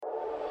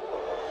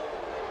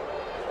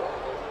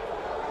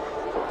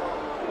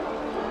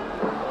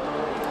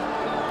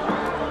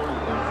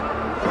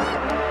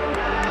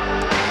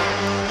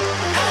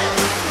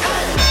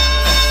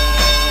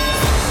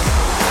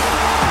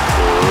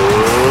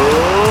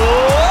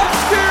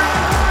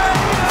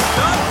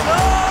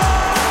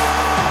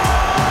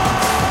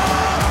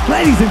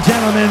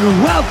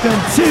gentlemen,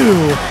 welcome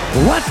to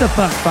What the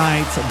Fuck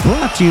Fights,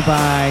 brought to you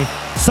by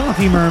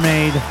Salty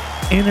Mermaid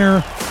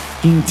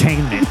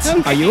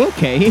Entertainment. Are you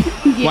okay?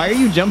 Yeah. Why are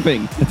you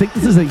jumping? I think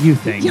this is a you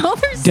thing. Y'all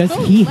are Does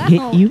so he loud.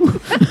 hit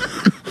you?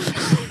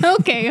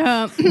 Okay,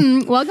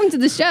 welcome to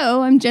the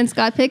show. I'm Jen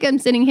Scott Pick. I'm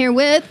sitting here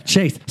with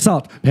Chase,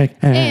 Salt, Pick,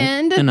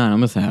 and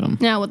Anonymous Adam.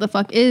 now what the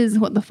fuck is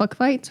What the Fuck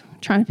Fight?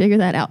 Trying to figure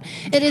that out.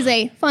 It is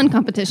a fun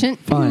competition.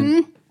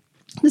 Fun.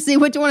 To see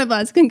which one of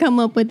us can come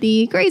up with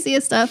the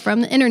craziest stuff from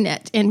the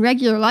internet. In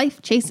regular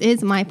life, Chase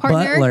is my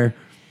partner. Butler.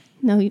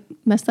 No, you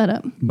messed that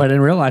up. But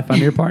in real life,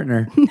 I'm your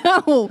partner.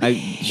 No.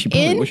 She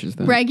probably In wishes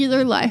that.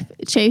 regular life,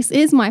 Chase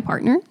is my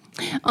partner.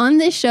 On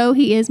this show,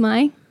 he is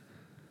my...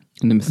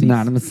 Nemesis.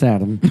 Anonymous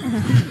Adam.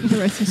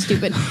 You're so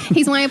stupid.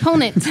 He's my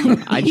opponent.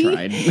 I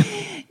tried.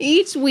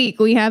 Each week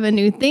we have a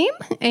new theme,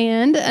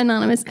 and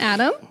Anonymous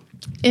Adam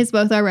is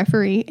both our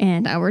referee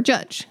and our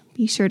judge.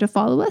 Be sure to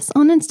follow us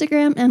on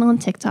Instagram and on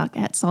TikTok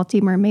at Salty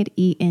Mermaid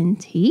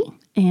ENT,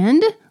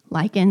 and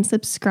like and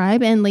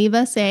subscribe and leave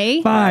us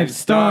a...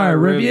 5-star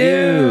review.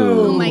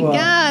 Oh my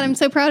God, I'm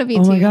so proud of you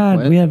Oh two. my God,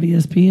 What? we have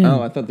ESPN.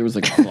 Oh, I thought there was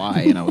like a fly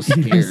and I was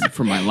scared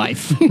for my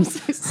life. You're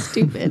so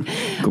stupid.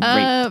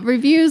 Great.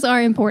 Reviews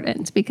are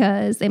important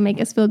because they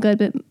make us feel good,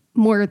 but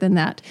more than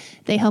that,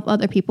 they help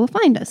other people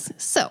find us.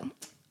 So,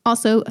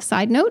 also a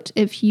side note,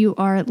 if you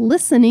are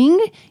listening,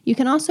 you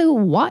can also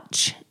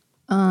watch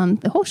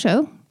the whole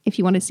show if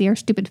you want to see our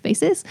stupid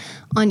faces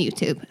on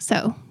YouTube.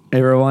 So,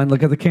 Everyone,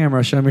 look at the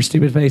camera. Show them your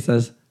stupid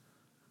faces.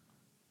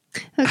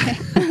 okay.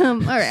 All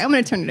right, I'm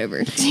going to turn it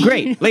over.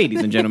 Great.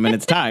 Ladies and gentlemen,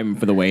 it's time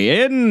for the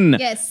weigh-in.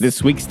 Yes.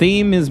 This week's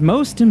theme is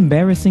most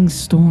embarrassing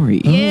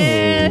story.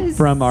 Yes.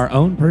 From our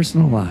own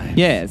personal lives.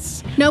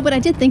 Yes. No, but I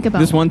did think about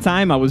This one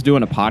time I was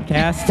doing a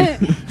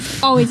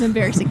podcast. always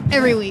embarrassing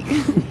every week.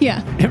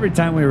 Yeah. Every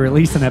time we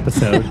release an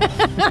episode,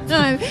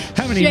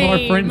 how many more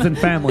Shame. friends and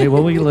family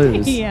will we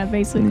lose? Yeah,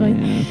 basically.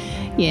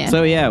 Yeah.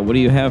 So yeah, what do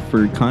you have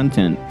for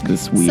content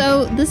this week?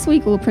 So this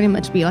week will pretty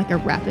much be like a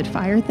rapid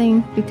fire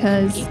thing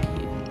because,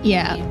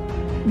 yeah,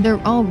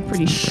 they're all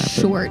pretty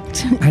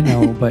short. I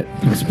know, but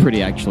It's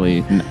pretty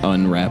actually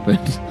unrapid.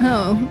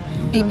 Oh,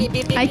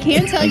 I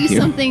can tell you Thank you.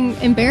 something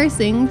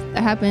embarrassing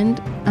that happened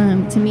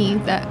to me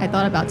that I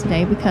thought about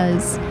today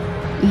because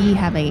we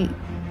have a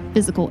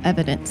physical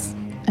evidence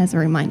as a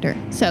reminder.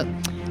 So,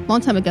 a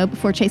long time ago,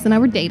 before Chase and I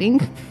were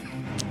dating,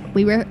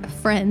 we were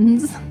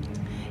friends.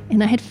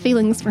 And I had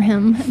feelings for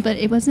him, but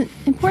it wasn't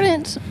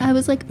important. I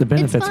was like, The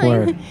benefits it's fine.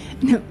 were.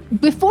 No,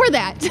 before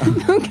that.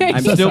 Okay.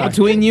 I'm So still sorry.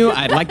 between you.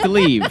 I'd like to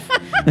leave.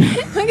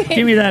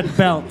 give me that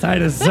belt. I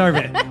deserve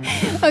it.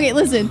 Okay,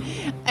 listen.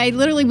 I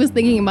literally was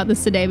thinking about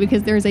this today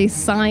because there's a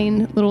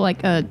sign, little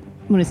like a,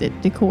 what is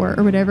it, decor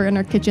or whatever in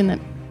our kitchen that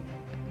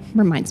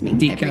reminds me.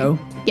 Deco.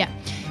 Yeah.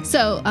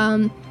 So,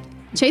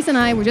 Chase and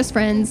I were just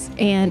friends,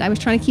 and I was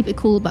trying to keep it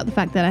cool about the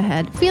fact that I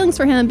had feelings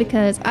for him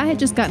because I had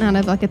just gotten out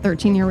of like a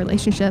 13-year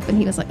relationship, and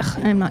he was like,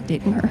 "Ugh, I'm not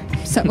dating her."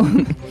 So,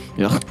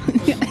 Ugh.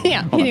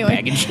 yeah. All the Anyway,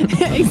 baggage.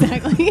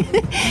 exactly.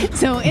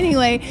 So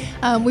anyway,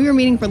 we were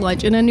meeting for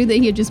lunch, and I knew that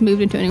he had just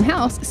moved into a new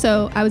house.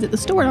 So I was at the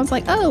store, and I was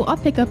like, "Oh, I'll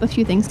pick up a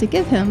few things to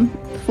give him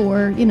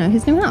for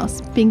his new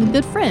house." Being a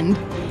good friend,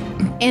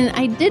 and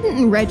I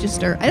didn't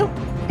register.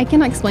 I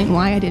cannot explain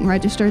why I didn't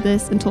register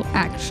this until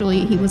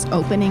actually he was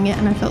opening it,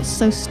 and I felt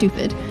so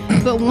stupid.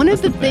 But one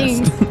of the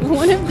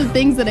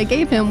things that I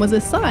gave him was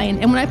a sign,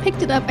 and when I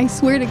picked it up, I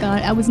swear to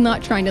God, I was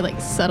not trying to like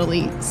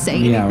subtly say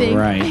Yeah, anything.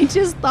 right. I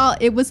just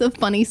thought it was a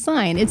funny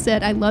sign. It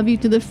said, "I love you"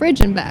 to the fridge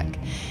and back.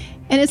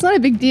 And it's not a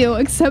big deal,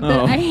 except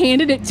that Oh. I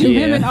handed it to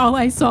him, Yeah. and all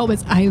I saw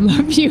was "I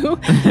love you,"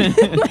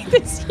 like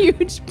this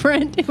huge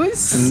print. It was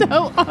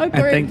so awkward.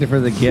 I thanked her for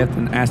the gift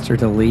and asked her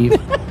to leave.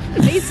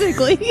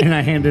 Basically, And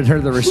I handed her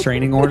the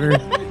restraining order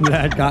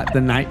that I got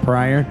the night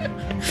prior.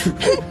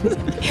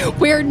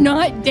 we're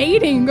not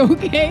dating,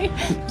 okay?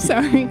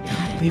 Sorry.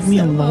 Leave me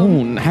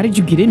alone. How did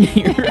you get in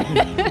here?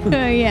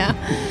 Yeah.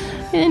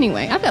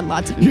 Anyway, I've had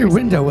lots of Your years.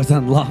 window was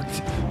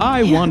unlocked.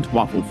 I want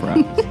waffle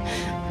fries.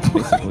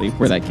 Basically,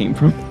 where that came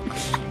from.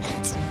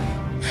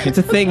 It's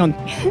a thing on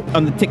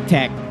the Tic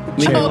Tac.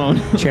 Leave me Oh.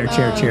 alone. Chair.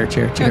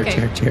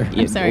 Okay.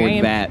 I'm sorry, Or I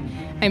am- that.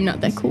 I'm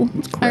not that cool.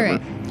 All clever.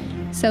 right.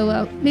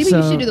 So maybe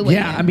you should do the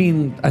weigh-in. Yeah, I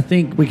mean, I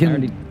think we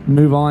already- can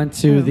move on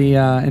to the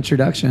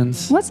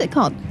introductions. What's it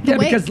called? Yeah,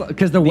 The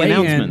because the weigh-in,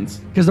 announcements.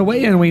 because the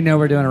weigh-in, we know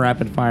we're doing a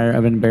rapid fire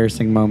of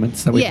embarrassing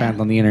moments that we Yeah. found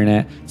on the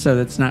internet. So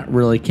that's not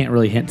really, can't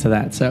really hint to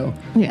that. So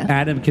Yeah.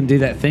 Adam can do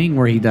that thing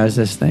where he does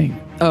this thing.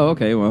 Oh,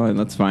 okay. Well,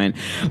 that's fine.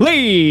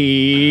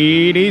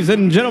 Ladies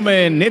and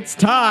gentlemen, it's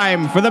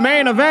time for the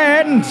main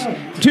event.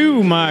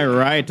 To my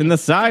right in the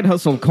side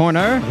hustle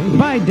corner.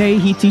 By day,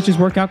 he teaches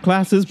workout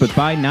classes, but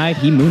by night,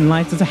 he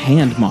moonlights as a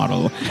hand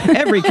model.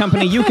 Every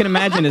company you can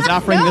imagine is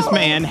offering this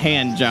man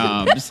hand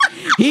jobs.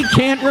 He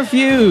can't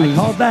refuse.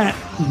 Called that.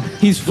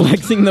 He's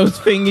flexing those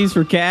fingies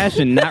for cash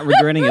and not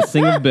regretting a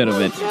single bit of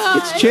it.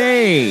 It's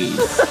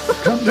Chase.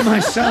 Come to my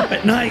shop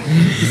at night.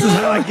 This is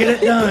how I get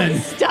it done.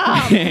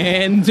 Stop.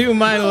 And to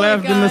my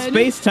left in the God.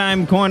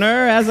 space-time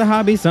corner, as a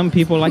hobby, some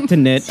people like to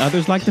knit,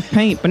 others like to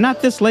paint, but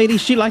not this lady.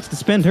 She likes to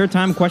spend her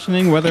time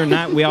questioning whether or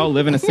not we all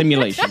live in a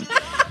simulation.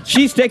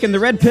 She's taking the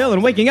red pill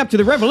and waking up to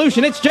the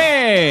revolution. It's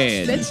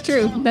Jen. That's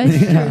true. That's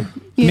true.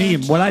 Yeah. Me,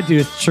 what I do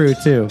is true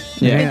too.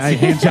 Yeah. I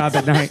hand job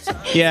at night.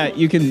 Yeah,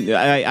 you can.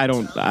 I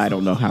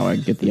don't know how I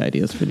get the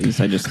ideas for these.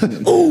 I just.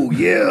 Oh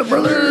yeah,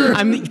 brother.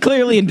 I'm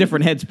clearly in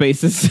different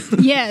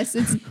headspaces. Yes,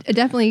 it's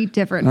definitely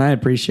different. I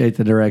appreciate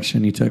the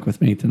direction you took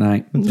with me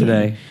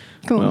today.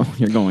 Cool. Well,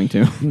 you're going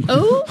to.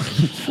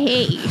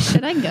 Okay.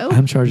 Should I go?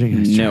 I'm charging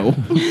extra. No.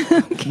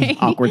 Okay.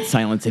 Awkward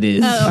silence. It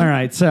is. All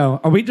right, so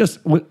are we just?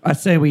 I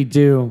say we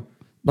do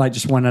like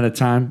just one at a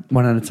time.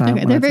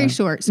 Okay, they're very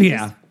short. So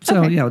Yeah.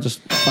 So okay. yeah, we'll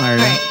just fire it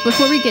All up. right.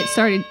 Before we get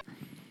started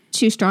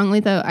too strongly,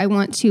 though, I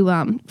want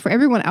to, for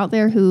everyone out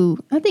there who,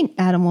 I think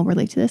Adam will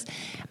relate to this,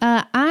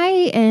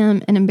 I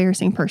am an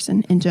embarrassing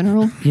person in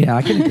general. Yeah,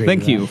 I can agree.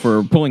 Thank with you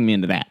for pulling me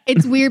into that.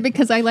 It's weird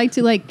because I like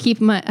to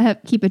keep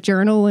a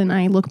journal and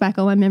I look back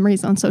on my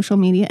memories on social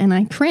media and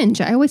I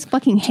cringe. I always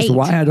fucking hate.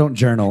 That's why I don't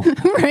journal.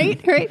 right.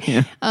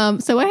 Yeah.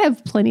 So I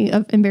have plenty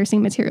of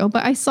embarrassing material,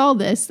 but I saw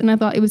this and I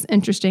thought it was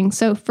interesting.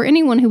 So for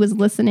anyone who was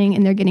listening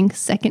and they're getting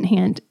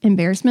secondhand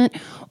embarrassment,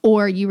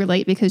 or you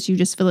relate because you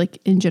just feel like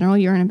in general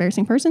you're an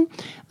embarrassing person,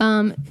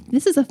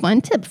 this is a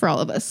fun tip for all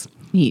of us.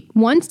 Neat.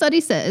 One study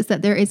says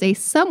that there is a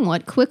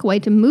somewhat quick way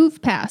to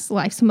move past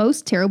life's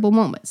most terrible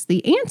moments.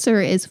 The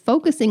answer is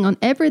focusing on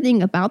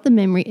everything about the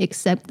memory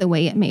except the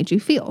way it made you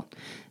feel.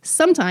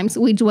 Sometimes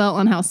we dwell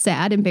on how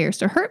sad,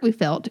 embarrassed, or hurt we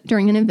felt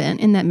during an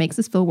event, and that makes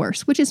us feel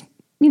worse, which is,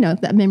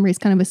 that memory is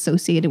kind of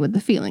associated with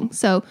the feeling.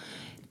 So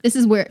this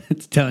is where...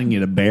 It's telling you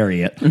to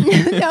bury it. No,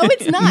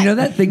 it's not. You know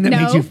that thing that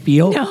made you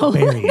feel? No,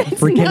 Bury it. it's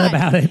Forget not.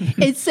 about it.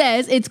 It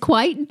says it's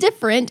quite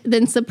different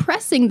than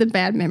suppressing the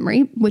bad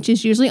memory, which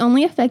is usually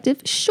only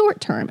effective short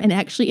term and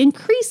actually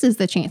increases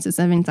the chances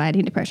of anxiety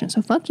and depression.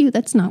 So fuck you,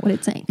 that's not what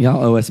it's saying.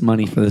 Y'all owe us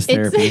money for this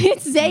therapy.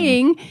 It's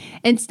saying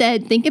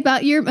instead, think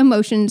about your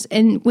emotions.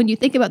 And when you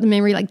think about the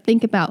memory,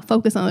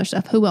 focus on other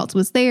stuff. Who else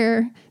was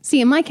there?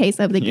 See, in my case,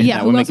 I would think, Yeah,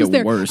 that who would else make was it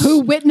there? worse.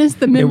 Who witnessed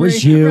the memory? It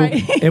was you.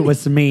 Right? It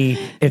was me.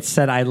 It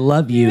said, I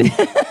love you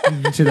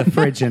to the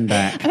fridge and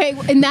back. Okay,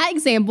 in that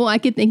example, I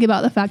could think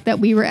about the fact that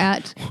we were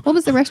at, what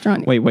was the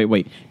restaurant?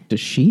 Wait. Does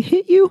she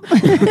hit you?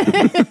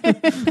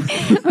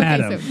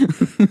 Adam.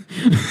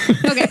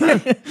 Okay.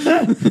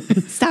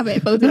 Stop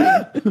it, both of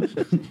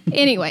you.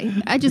 Anyway,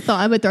 I just thought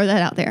I would throw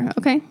that out there,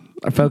 okay?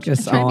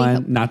 Focus trying to be on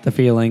helpful. not the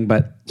feeling,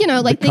 but You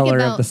know, the think color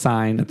about of the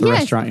sign at the Yes.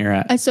 restaurant you're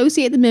at.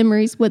 Associate the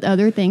memories with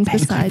other things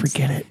besides.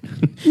 Forget it.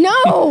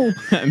 No!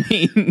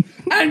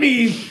 I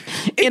mean,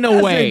 in a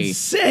Doesn't way.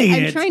 say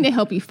I'm it. trying to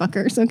help you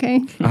fuckers,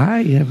 okay?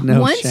 I have no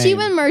Once shame.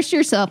 you immerse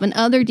yourself in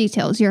other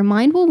details, your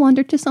mind will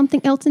wander to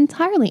something else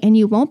entirely, and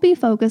you won't be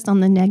focused on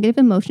the negative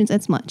emotions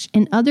as much.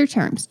 In other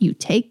terms, you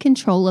take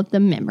control of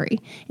the memory,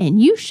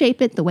 and you shape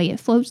it the way it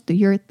flows through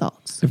your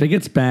thoughts. If it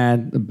gets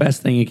bad, the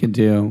best thing you can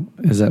do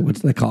is that what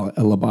they call it,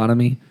 a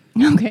lobotomy.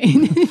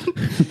 Okay.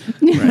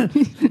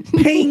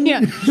 Ping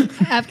Yeah.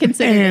 I've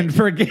considered it. and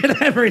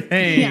forget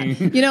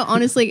everything. Yeah.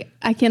 Honestly,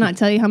 I cannot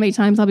tell you how many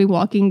times I'll be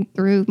walking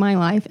through my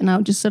life and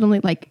I'll just suddenly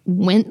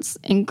wince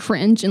and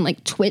cringe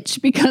and twitch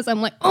because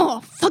I'm like, oh,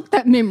 fuck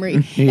that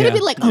memory. Yeah. It'll be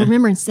like, oh,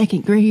 remember in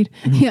second grade?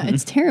 Yeah,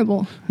 it's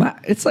terrible.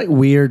 It's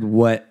weird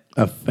what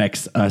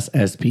affects us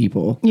as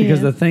people because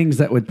Yeah. the things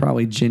that would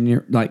probably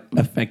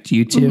affect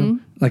you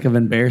too, of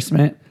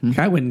embarrassment,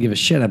 I wouldn't give a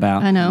shit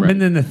about. I know.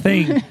 And then the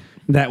thing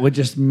that would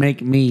just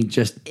make me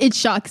just It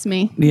shocks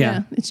me.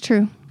 Yeah. It's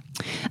true.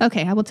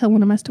 Okay, I will tell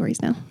one of my stories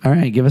now. all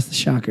right, give us the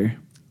shocker.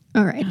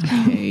 All right.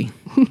 Okay.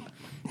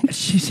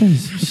 She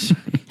says,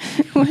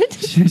 What?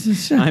 she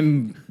says,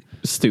 I'm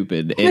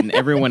stupid, and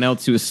everyone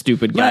else who is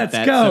stupid got Let's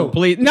that. go. So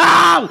please,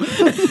 no!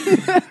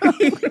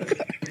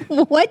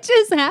 What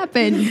just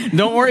happened?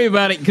 Don't worry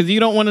about it because you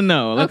don't want to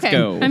know. Let's Okay,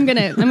 go. I'm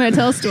gonna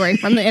tell a story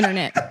from the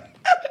internet.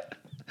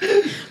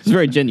 It's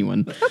very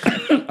genuine.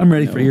 I'm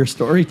ready for your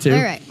story too.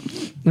 All right.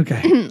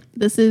 Okay.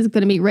 This is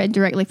going to be read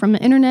directly from the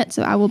internet,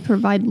 so I will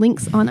provide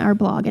links on our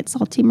blog at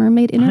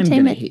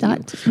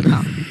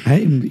saltymermaidentertainment.com.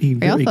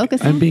 I'm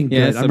focusing? I'm being good.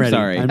 Yes, I'm I'm ready.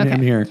 sorry. I'm Okay.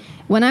 here.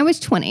 When I was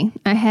 20,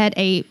 I had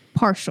a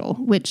partial,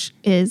 which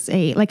is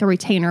a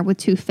retainer with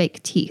 2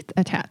 fake teeth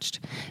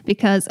attached,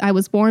 because I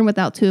was born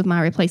without 2 of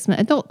my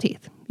replacement adult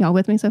teeth. Y'all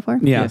with me so far?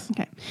 Yeah. Yes.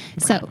 Okay.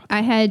 So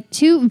I had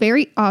 2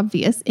 very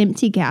obvious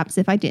empty gaps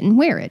if I didn't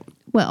wear it.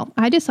 Well,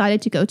 I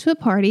decided to go to a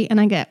party and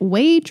I got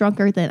way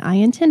drunker than I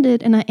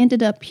intended, and I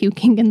ended up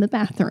puking in the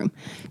bathroom.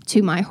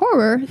 To my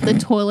horror, the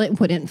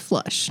toilet wouldn't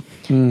flush.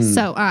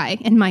 So I,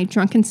 in my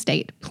drunken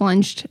state,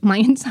 plunged my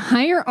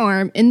entire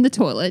arm in the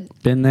toilet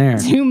Been there.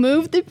 to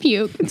move the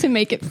puke to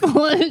make it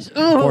flush.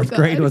 Oh, Fourth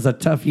grade was a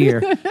tough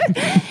year.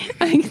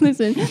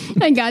 Listen,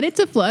 I got it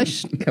to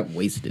flush. Got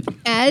wasted.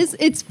 As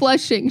it's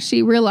flushing,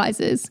 she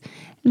realizes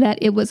that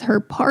it was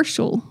her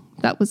partial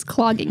that was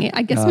clogging it.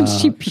 I guess when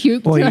she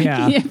puked, well,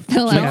 yeah. it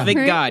fell out. Thank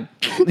right? God.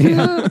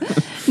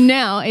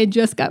 Now it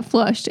just got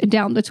flushed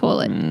down the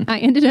toilet. I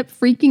ended up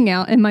freaking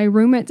out, and my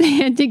roommates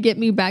had to get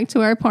me back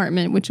to our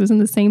apartment, which was in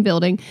the same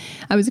building.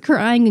 I was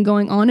crying and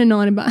going on and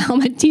on about how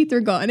my teeth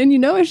are gone.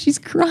 And as she's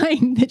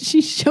crying, that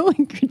she's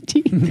showing her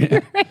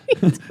teeth.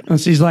 Right? And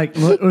she's like,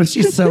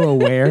 she's so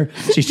aware.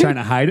 She's trying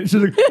to hide it.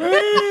 She's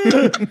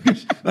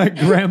like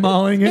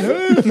grandmaing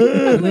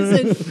it.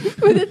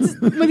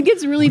 Listen, what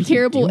gets really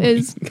terrible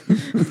is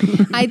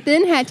I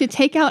then had to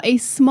take out a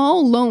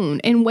small loan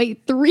and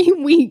wait 3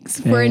 weeks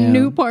for a Damn.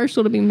 new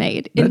partial to be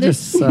made. That And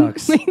just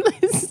sucks.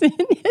 Listen.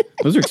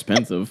 Those are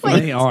expensive.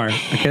 They are.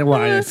 Okay, well,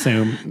 I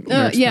assume.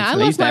 Yeah, I I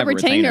lost used to my have a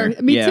retainer.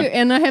 retainer. Me Yeah. too.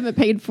 And I haven't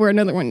paid for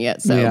another one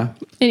yet. So Yeah.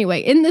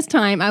 anyway, in this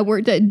time, I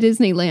worked at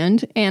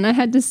Disneyland, and I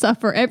had to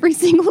suffer every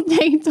single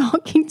day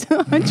talking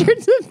to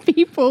hundreds of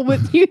people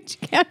with huge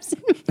caps.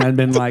 I'd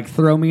been like,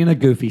 throw me in a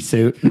goofy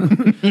suit.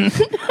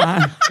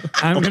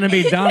 I'm going to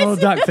be Donald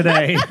Duck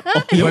today.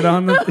 Put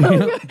on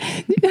the,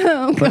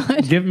 Oh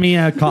God. give me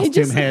a costume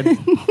just- head.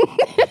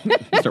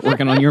 Start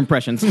working on your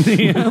impressions.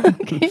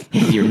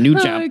 Your new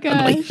job. Oh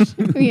gosh.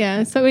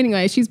 Yeah. So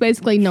anyway, she's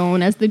basically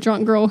known as the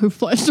drunk girl who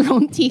flushed her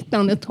own teeth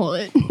down the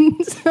toilet.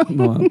 So,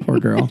 Oh, poor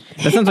girl.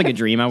 That sounds like a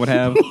dream I would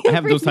have. I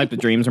have those type of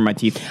dreams where my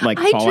teeth like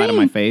I fall out of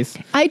my dream- face.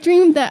 I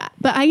dream that,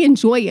 but I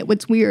enjoy it.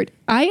 What's weird?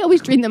 I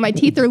always dream that my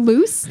teeth are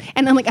loose,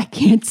 and I'm like, I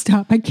can't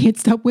stop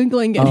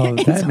wiggling it. Oh,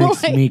 that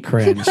makes me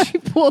cringe.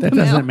 pull That them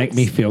doesn't out. make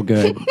me feel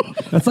good.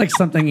 That's like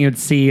something you'd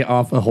see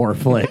off a horror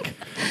flick.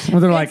 Where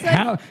they're like,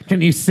 how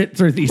can you sit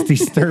through these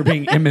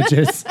disturbing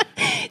images?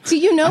 Do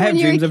you know I have when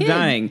you're dreams a of kid?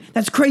 dying.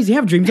 That's crazy. I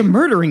have dreams of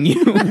murdering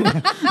you.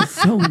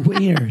 So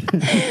weird.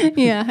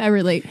 Yeah, I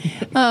relate.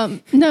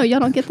 No, y'all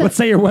don't get that. Let's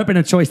say your weapon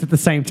of choice at the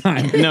same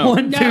time. No.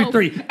 1, 2,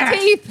 3. Ah,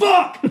 Teeth.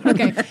 fuck!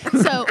 Okay.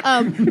 So,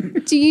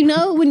 do you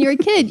know when you're a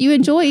kid, you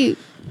enjoy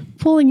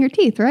pulling your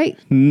teeth, right?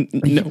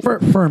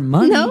 For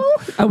money? No?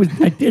 I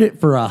did it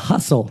for a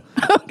hustle.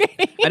 Okay.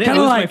 I didn't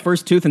Kinda lose like- my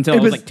first tooth until I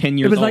was like 10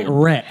 years It was old. like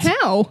Rhett.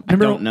 How? I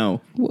don't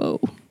know. Whoa.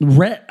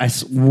 Rhett,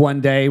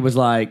 one day was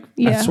like, I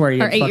Yeah, swear he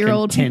our had fucking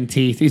 8-year-old. 10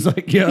 teeth. He's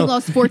like, yo. He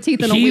lost 4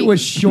 teeth in a He week.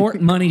 was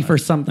short money for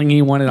something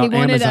he wanted on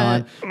wanted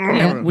Amazon.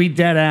 yeah. And we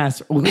dead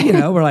ass,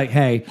 we're like,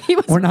 hey, He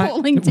was we're not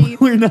pulling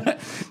teeth. We're not,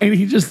 and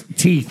he just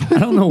teeth. I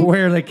don't know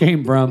where they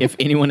came from. If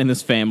anyone in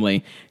this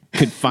family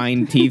could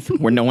find teeth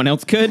where no one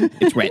else could,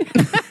 it's Rhett.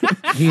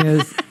 He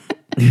is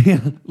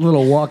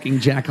little walking Oh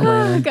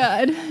jack-o'-lantern.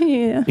 God.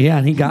 Yeah. Yeah,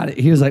 and he got it.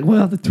 He was like,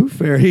 well, the tooth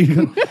fairy.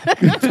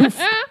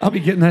 I'll be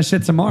getting that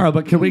shit tomorrow,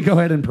 but can we go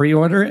ahead and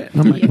pre-order it?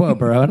 And I'm like, whoa,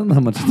 bro, I don't know how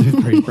much the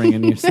tooth fairy's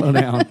bringing you. Slow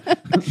down.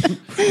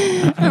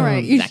 All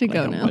right, you should Exactly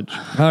go how now.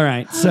 much. All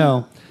right,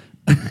 so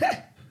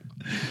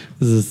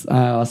this is.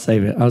 I'll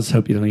save it. I'll just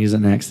hope you don't use it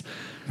next.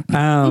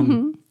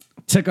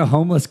 Took a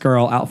homeless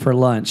girl out for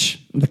lunch.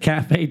 The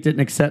cafe didn't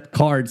accept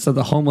cards, so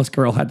the homeless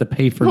girl had to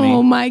pay for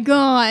Oh me. my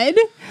God.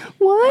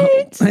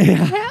 What?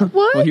 What?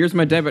 Well, here's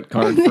my debit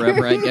card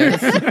forever, I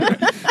guess.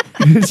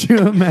 Could you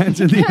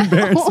imagine the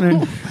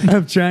embarrassment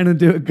of trying to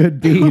do a good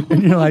deed?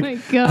 And you're like, my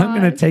God. I'm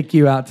going to take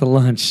you out to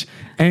lunch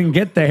and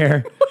get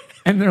there.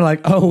 And they're like,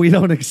 oh, we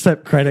don't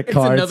accept credit It's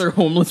cards. another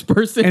homeless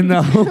person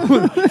and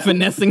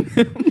finessing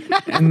him.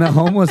 and the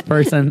homeless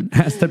person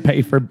has to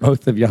pay for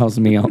both of y'all's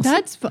meals.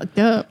 That's fucked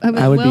up. I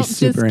I would be well,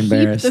 super just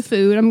embarrassed. Keep the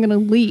food. I'm gonna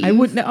leave. I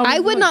would- I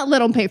would not let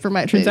them pay for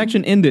my food.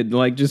 Transaction ended.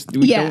 Like, just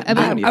we Yeah, don't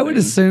do I anything. I would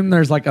assume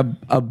there's like There's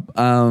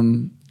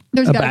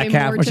a gotta back be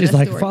half more where to she's the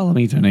like, story. follow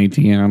me to an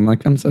ATM. I'm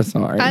like, I'm so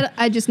sorry.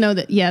 I just know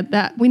that. Yeah,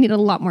 that we need a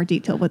lot more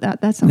detail with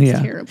that. That sounds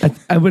terrible.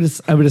 I would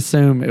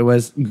assume it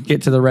was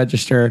get to the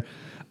register.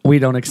 We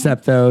don't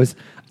accept those.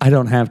 I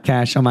don't have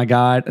cash. Oh my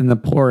God. And the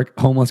poor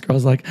homeless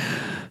girl's like,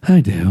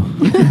 I do.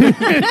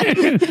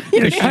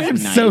 I am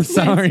so nice.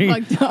 sorry.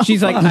 Fucked up.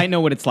 She's like, I know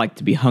what it's like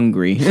to be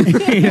hungry.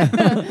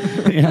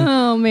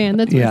 Oh man,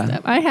 that's Yeah. messed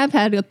up. I have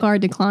had a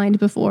card declined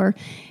before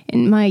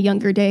in my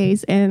younger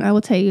days, and I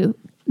will tell you,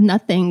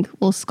 nothing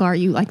will scar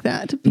you like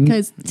that.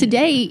 Because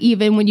today,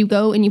 even when you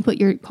go and you put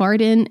your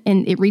card in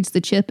and it reads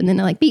the chip, and then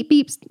it like beep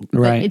beeps, but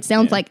Right. it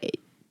sounds like.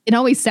 It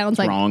always sounds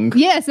like wrong.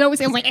 Yes, it always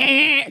sounds like.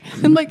 Eh.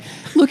 I'm like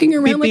looking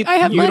around, like I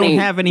have you money. don't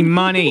have any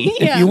money.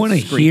 Yeah. If you want to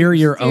hear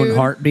your own dude.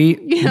 heartbeat,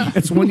 Yeah.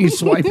 it's when you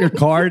swipe your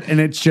card and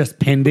it's just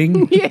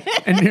pending.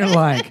 And you're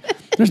like,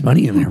 there's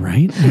money in there,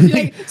 right? You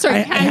like start I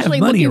have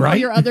casually money, looking for right?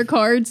 your other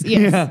cards.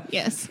 Yes, Yeah.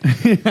 yes.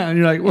 And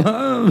you're like,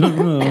 whoa.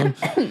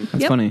 That's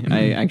Yep. funny.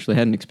 I actually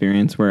had an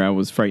experience where I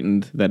was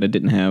frightened that I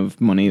didn't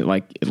have money,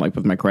 like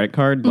with my credit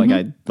card, like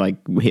I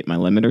hit my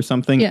limit or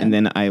something, Yeah. and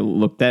then I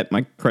looked at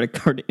my credit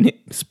card and it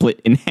split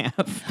in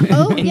half.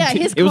 Oh yeah,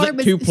 his It was card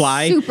like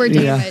 2-ply. super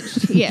Yeah.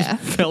 damaged. Yeah.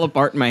 Fell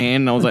apart in my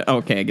hand, and I was like,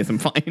 okay, I guess I'm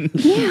fine.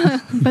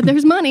 But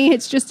there's money.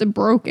 It's just a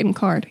broken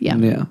card. Yeah.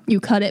 Yeah. You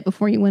cut it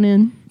before you went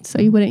in,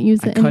 so you wouldn't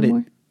use it cut it.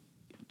 anymore.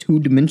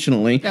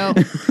 2-dimensionally.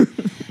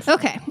 Oh.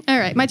 Okay. All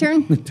right. My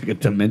turn. Took a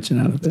dimension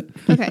out of it.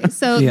 Okay.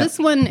 So Yeah. this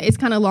one is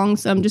kind of long,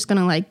 so I'm just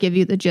gonna like give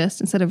you the gist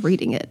instead of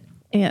reading it.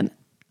 And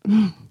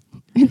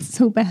it's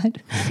so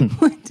bad.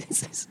 What is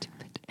so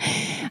stupid?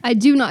 I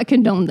do not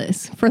condone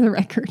this, for the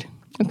record.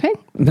 Okay.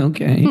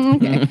 Okay.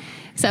 Okay.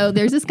 So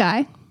there's this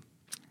guy.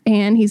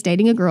 and he's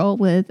dating a girl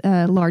with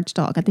a large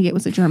dog. I think it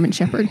was a German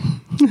Shepherd.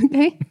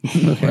 Okay.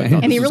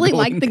 And he really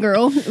liked the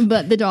girl,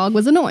 but the dog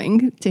was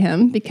annoying to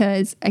him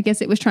because I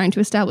guess it was trying to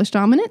establish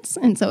dominance.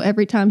 And so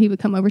every time he would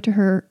come over to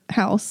her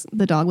house,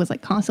 the dog was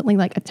like constantly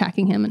like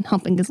attacking him and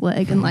humping his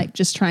leg and like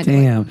just trying to.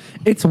 Damn.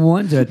 It's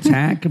one to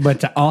attack, but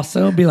to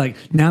also be like,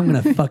 now I'm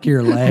going to fuck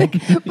your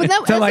leg. But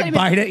that's to what like I meant.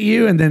 bite at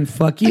you and then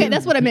fuck you. Okay,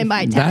 that's what I meant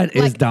by attack. That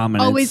is like,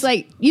 dominance. Always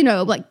like,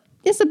 like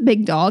it's a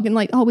big dog and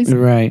like always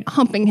Right.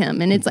 humping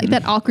him. And it's like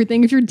that awkward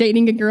thing if you're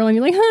dating a girl and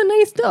you're like,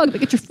 nice dog,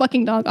 but get your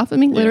fucking dog off of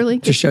me, literally.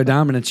 To show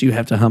dominance, you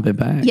have to hump it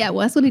back. Yeah,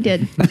 well, that's what he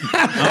did.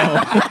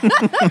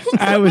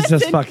 I was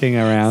just fucking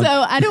around. So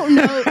I don't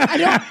know.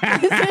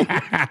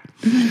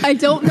 I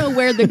don't know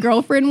where the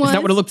girlfriend was. Is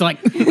that what it looked like?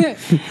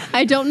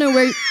 I don't know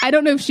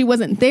if she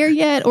wasn't there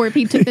yet or if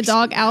he took the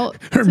dog out.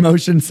 Her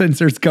motion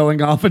sensor's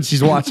going off and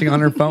she's watching on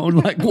her phone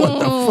like, what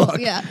the fuck?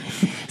 Yeah.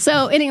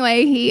 So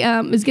anyway, he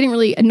was getting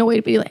really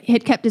annoyed, but he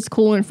had kept his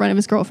cool in front of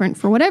his girlfriend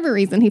for whatever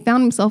reason. He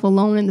found himself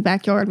alone in the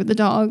backyard with the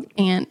dog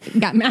and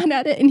got mad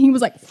at it. And he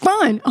was like,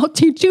 fine, I'll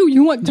teach you.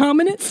 You want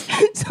dominance?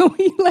 So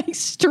he like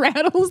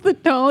straddles the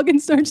dog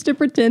and starts to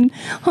pretend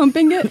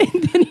humping it.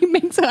 And then he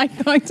makes eye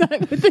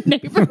contact with the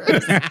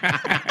neighbors.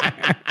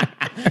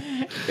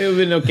 It would have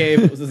been okay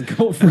if it was his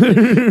girlfriend.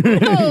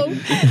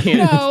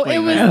 No, it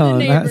was the Oh,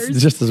 neighbors. that's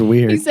just as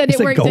weird. He said You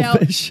it worked out.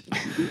 goldfish?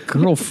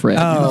 Girlfriend.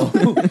 Oh,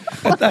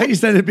 I thought you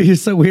said it'd be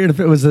so weird if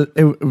it was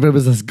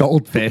this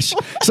goldfish.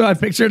 So I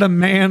pictured a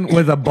man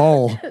with a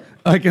bowl,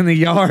 like in the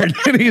yard,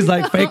 and he's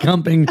like fake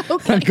humping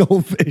a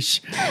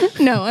goldfish.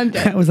 No, I'm I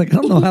done. was like, I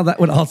don't know how that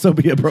would also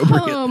be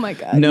appropriate. Oh my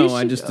God. No, You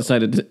I should just go.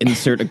 decided to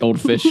insert a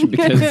goldfish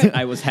because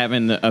I was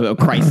having a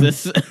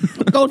crisis.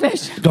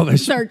 Goldfish.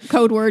 Goldfish. It's our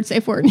code word,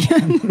 safe word.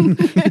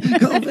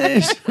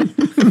 Goldfish,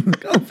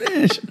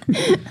 goldfish.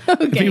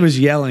 If he was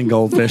yelling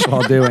goldfish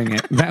while doing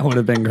it, that would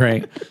have been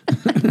great.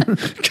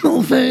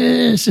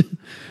 Goldfish.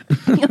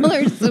 Y'all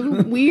are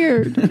so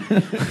weird.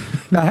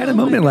 I had a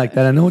moment like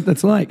that. I know what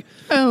that's like.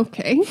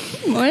 Okay.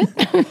 What?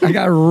 I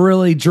got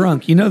really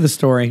drunk. You know the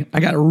story. I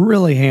got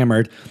really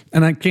hammered,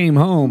 and I came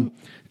home,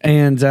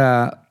 and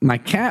my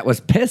cat was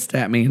pissed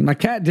at me. And my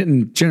cat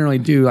didn't generally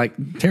do like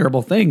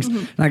terrible things.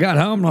 And I got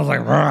home, and I was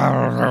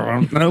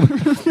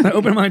like, I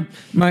opened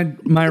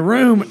my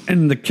room,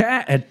 and the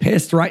cat had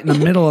pissed right in the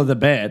middle of the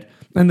bed.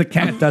 And the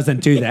cat doesn't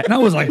do that. And I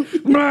was like,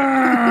 you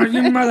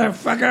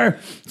motherfucker.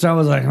 So I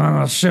was like,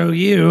 I'll show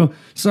you.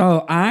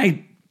 So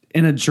I,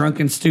 in a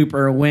drunken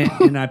stupor, went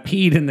and I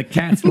peed in the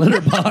cat's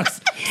litter box.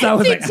 So I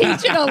was To like,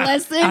 teach it a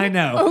lesson? I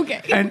know.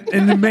 Okay. And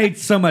it made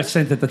so much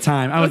sense at the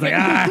time. I was like,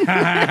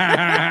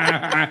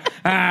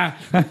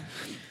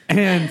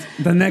 And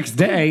the next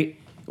day,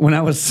 when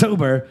I was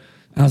sober,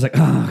 I was like,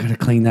 I gotta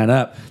clean that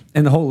up.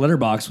 And the whole litter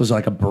box was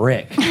like a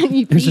brick.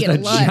 You It was pee just a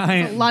a lot.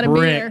 giant A lot of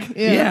brick.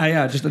 beer.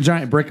 Yeah, just a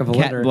giant brick of a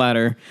Cat litter.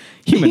 bladder.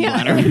 Human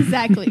Yeah, bladder.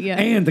 exactly. Yeah.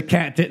 And the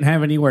cat didn't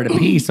have anywhere to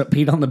pee, so it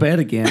peed on the bed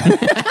again.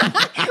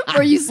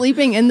 Were you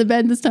sleeping in the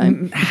bed this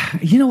time?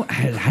 You know, I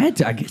had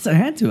to. I guess I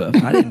had to have.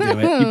 I didn't do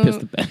it. You pissed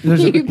the bed.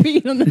 There's You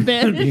peed on the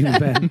bed. in the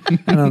bed.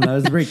 I don't know. It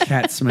was very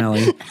cat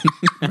smelly.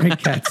 Very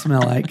cat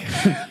smell like.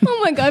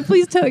 Oh my God!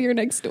 Please tell your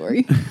next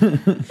story.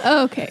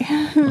 Okay.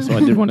 So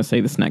I did want to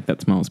say the snack that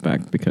smells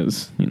back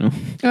because,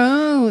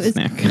 Oh, it's,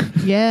 snack.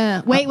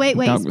 yeah. Wait.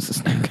 Dog was a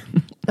snack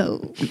Oh,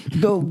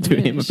 to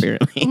him,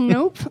 apparently.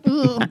 nope.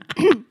 Ugh.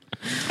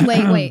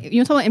 Wait. You want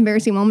to talk about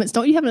embarrassing moments?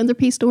 Don't you have another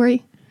pee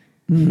story?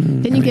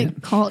 Didn't you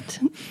get caught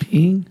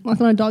Peeing?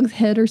 like on a dog's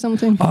head or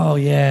something? Oh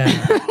yeah,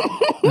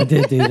 I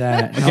did do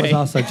that. I was Okay.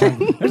 also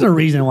drunk. There's a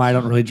reason why I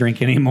don't really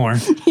drink anymore.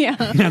 Yeah.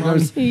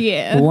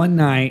 Yeah. One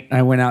night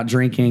I went out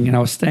drinking and I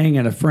was staying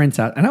at a friend's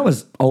house, and I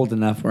was old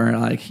enough where it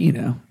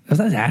was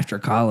after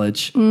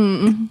college,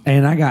 and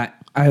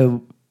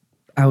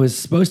I was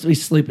supposed to be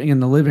sleeping in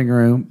the living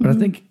room, but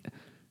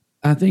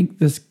I think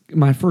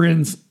my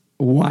friend's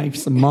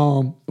wife's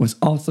mom was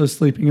also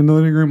sleeping in the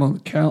living room on the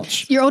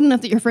couch. You're old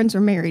enough that your friends are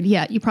married.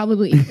 Yeah, you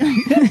probably.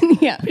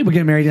 Yeah. People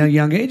get married at a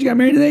young age. You got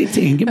married at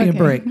 18. Give me a Okay,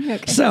 break.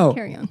 okay, So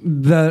carry on.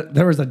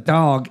 there was a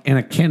dog in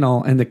a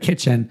kennel in the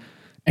kitchen,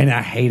 and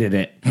I hated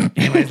it.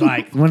 It was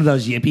like one of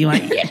those yippee,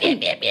 like yip,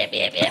 yip, yip, yip,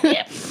 yip, yip,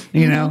 yip.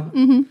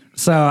 Mm-hmm.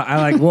 So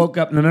I woke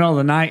up in the middle of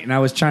the night and I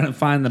was trying to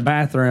find the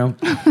bathroom.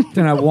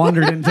 Then I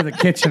wandered into the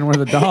kitchen where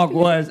the dog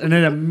was, and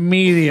then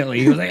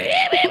immediately he was like, yip,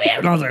 yip, yip.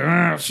 And I was like,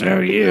 I'll show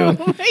you. Oh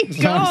my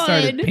So I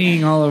started God.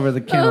 peeing all over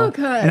the kennel. Oh,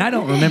 God. And I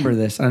don't remember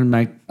this. I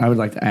would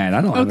like to add,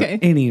 I don't Okay. have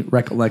any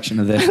recollection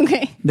of this.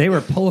 Okay. They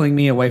were pulling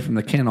me away from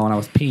the kennel, and I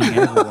was peeing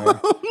everywhere.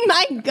 Oh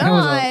my It was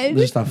God.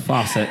 just a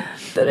faucet,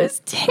 That is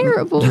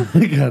terrible.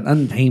 like an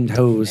untamed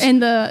hose.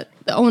 And the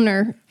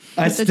owner.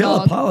 I of the still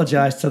dog.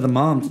 apologize to the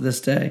mom to this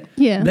day.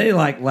 Yeah. They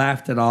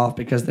laughed it off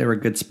because they were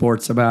good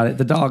sports about it.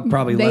 The dog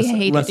probably They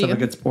hated less of you. a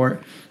good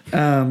sport.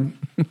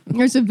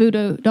 There's a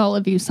voodoo doll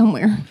of you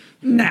somewhere.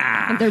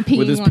 Nah. They're peeing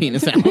With his on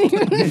penis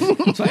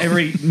out. So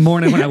every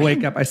morning when I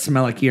wake up, I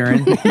smell like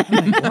urine.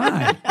 I'm like,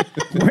 why?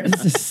 Where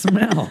does this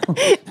smell?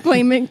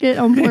 blaming it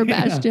on poor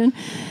Bastion.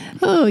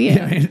 Oh,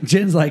 yeah. And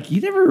Jen's like,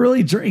 you never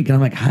really drink. And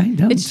I'm like, I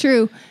don't. It's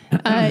true.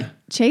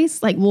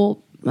 Chase, like,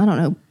 will, I don't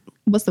know,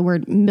 what's the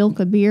word? Milk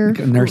a beer?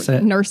 Nurse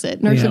it. Nurse a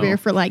Yeah. beer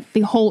for like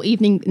the whole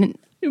evening.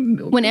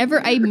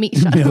 Whenever I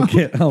meet, Milk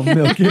it. Oh,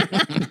 milk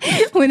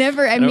it.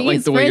 whenever I I don't meet like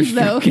his the way friends,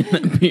 you're though, drinking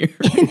that beer.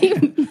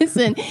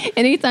 listen,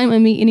 anytime I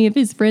meet any of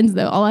his friends,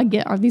 though, all I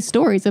get are these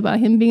stories about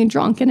him being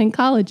drunk and in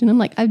college. And I'm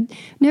like, I've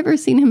never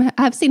seen him.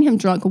 I've seen him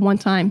drunk one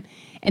time,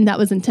 and that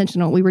was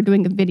intentional. We were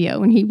doing a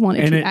video, and he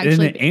wanted And to it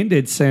actually.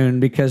 ended soon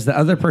because the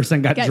other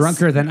person got Yes.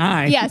 drunker than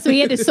I. Yeah, so he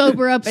had to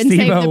sober up and save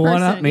the Steve-O person.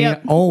 one up me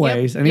Yep.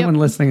 always. Yep. Anyone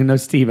Yep. listening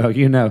knows Steve-O,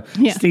 you know.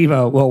 Yeah.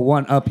 Steve-O will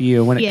one up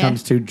you when it Yeah.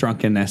 comes to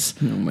drunkenness.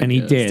 and he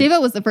God. did.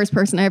 Steve-O was the first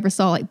person I ever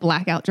saw like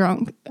blackout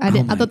drunk. I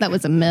thought that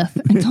was a myth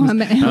until I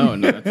met him. Oh,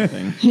 no, that's the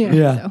thing.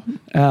 Yeah. So.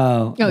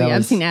 Oh, Oh yeah,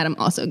 I've seen Adam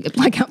also get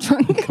blackout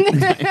drunk.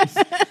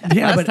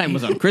 Yeah, Last time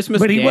was on Christmas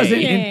but he Day.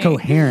 wasn't Yay.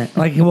 incoherent.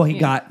 Like, well, he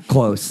got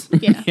close.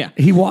 Yeah. Yeah.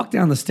 He walked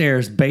down the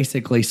stairs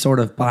basically sort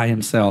of by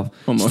himself.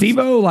 Almost.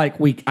 Steve-O, like,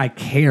 I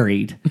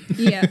carried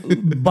Yeah.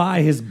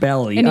 by his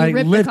belly. And he I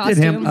ripped the lifted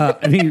him costume.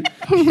 up. And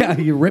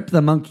he ripped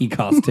the monkey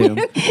costume.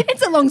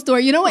 It's a long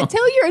story. You know what?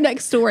 Tell your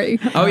next story.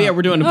 Oh, yeah,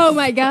 we're doing a, Oh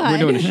my God. We're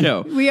doing a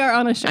show. We are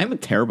on a show. I'm a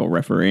terrible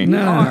referee.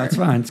 No, it's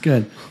fine. It's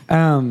good.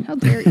 How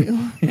dare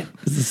you?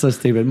 This is so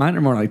stupid. Mine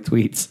are more like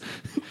tweets.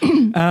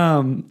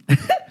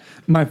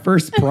 My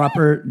first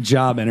proper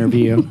job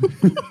interview.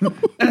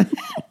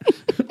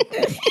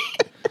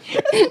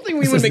 Something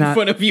we This would is make not-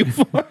 fun of you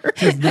for.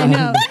 I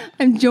know.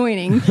 I'm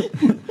joining.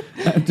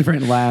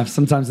 Different laughs.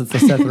 Sometimes it's the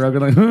Seth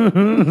Rogen like.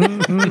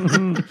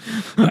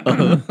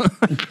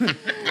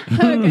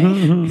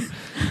 Okay.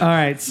 All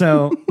right,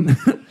 so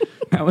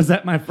I was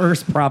at my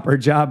first proper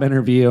job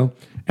interview,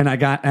 and I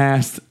got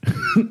asked,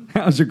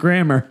 "How's your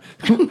grammar?"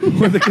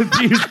 With a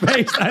confused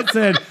face, I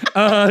said,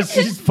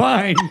 "She's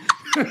fine."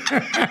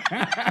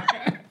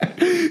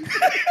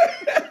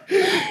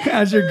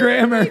 How's your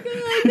grammar?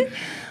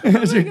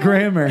 How's your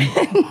grammar?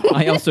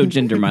 I also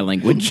gender my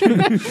language.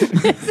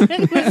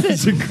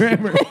 How's your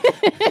grammar?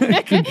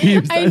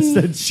 Confused, I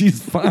said,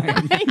 "She's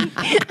fine."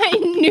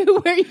 I knew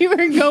where you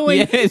were going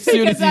Yeah, as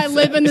soon as because you I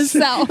live in the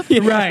South.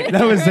 Right,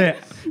 that was it.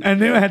 I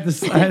knew I had to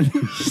say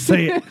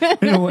it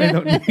in a way I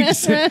don't need to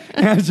say it.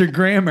 How's your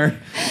grammar?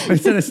 I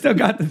said I still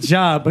got the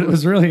job, but it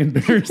was really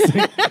embarrassing.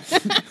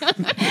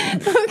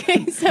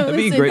 Okay, so That'd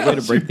be a great way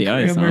to break the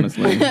ice, Grammar.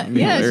 honestly. That'd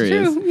be yeah, it's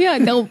hilarious. true.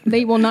 Yeah,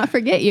 they will not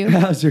forget you.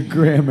 How's your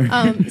grammar?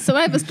 So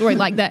I have a story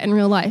like that in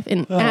real life,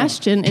 and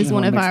Ashton is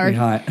one of makes our me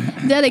hot.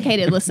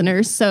 dedicated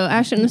listeners. So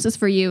Ashton, this is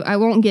for you. I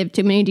won't give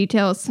too many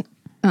details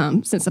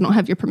since I don't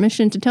have your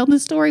permission to tell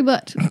this story,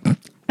 but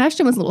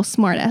Ashton was a little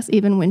smartass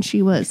even when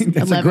she was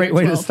That's 11 a great or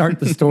way to 12. start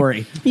the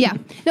story. Yeah.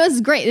 No, this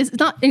is great. It's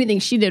not anything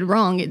she did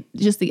wrong. It's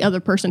just the other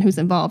person who's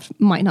involved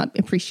might not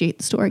appreciate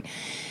the story.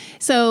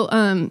 So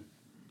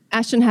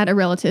Ashton had a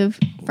relative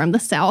from the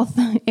South,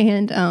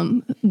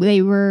 and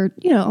they were,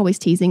 always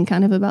teasing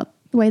kind of about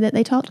the way that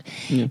they talked.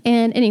 Yeah.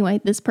 And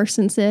anyway, this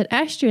person said,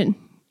 "Ashton,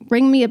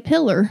 bring me a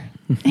pillar."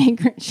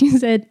 And she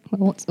said,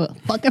 well,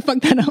 fuck, I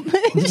fucked that up.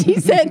 She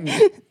said,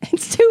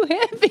 "It's too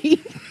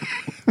heavy."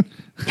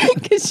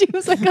 Because she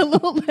was like a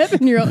little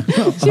 11-year-old.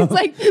 She's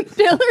like,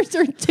 "Pillars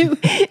are too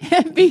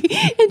heavy."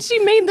 And she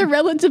made the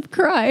relative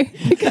cry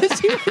because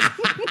she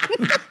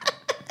was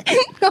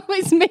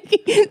always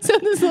making. So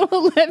this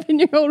little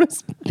 11-year-old was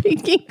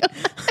speaking.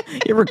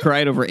 You ever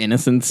cried over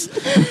innocence?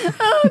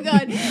 Oh,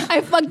 God.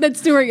 I fucked that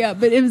story up,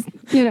 but it was,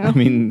 I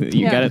mean,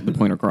 you Yeah. got it the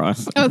point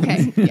across.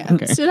 Okay. Yeah.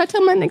 Okay. Should I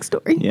tell my next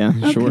story? Yeah,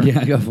 sure.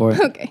 Yeah, go for it.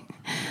 Okay.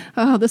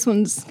 Oh, this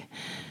one's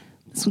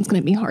going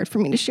to be hard for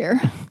me to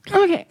share.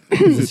 Okay.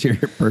 Is this your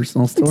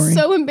personal story?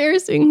 So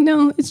embarrassing.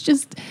 No, it's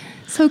just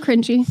so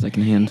cringy.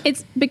 Secondhand.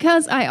 It's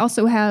because I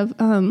also have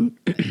an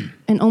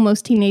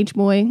almost teenage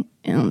boy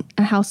and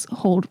a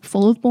household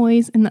full of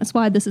boys, and that's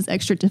why this is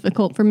extra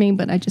difficult for me,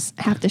 but I just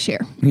have to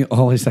share. You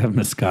always have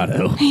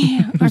Moscato.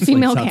 Our Who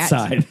female sleeps cat.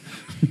 outside.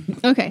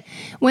 Okay.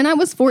 When I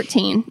was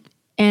 14,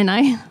 and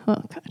I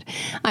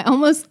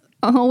almost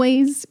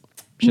always...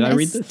 Should I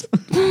read this?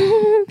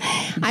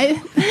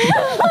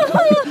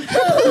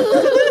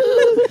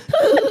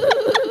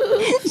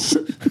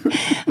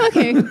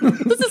 Okay,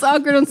 this is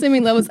awkward on so many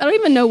levels. I don't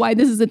even know why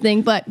this is a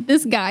thing, but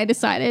this guy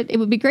decided it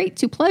would be great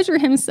to pleasure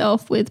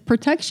himself with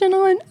protection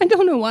on. I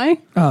don't know why.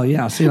 Oh,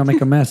 yeah. So you don't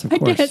make a mess, of I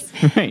course. guess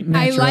Right. I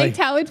Naturally. liked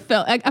how it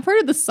felt. I've heard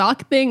of the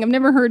sock thing. I've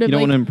never heard of You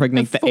don't like want to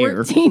impregnate a the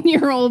air.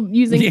 14-year-old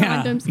using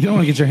Yeah. condoms. You don't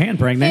want to get your hand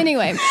pregnant.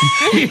 Anyway,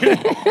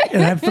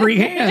 And have 3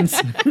 hands.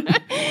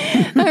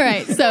 all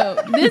right. So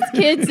this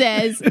kid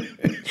says,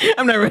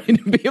 I'm not ready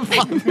to be a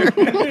father.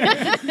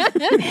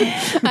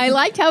 I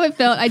liked how it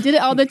felt. I did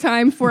it all the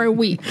time for a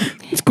week.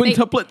 It's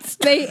quintuplets.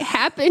 They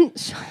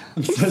happened.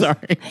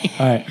 Sorry.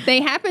 All right.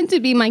 They happen to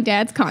be my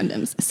dad's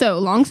condoms. So,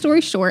 long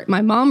story short,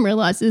 my mom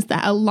realizes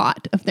that a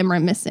lot of them are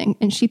missing,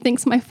 and she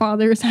thinks my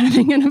father is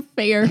having an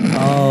affair.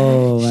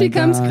 Oh, She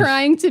comes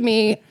crying to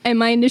me, and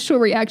my initial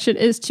reaction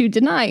is to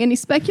deny any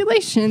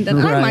speculation that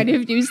I Right. might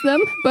have used them.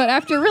 But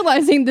after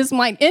realizing this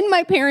might end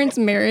my parents'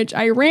 marriage,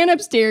 I ran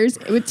upstairs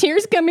with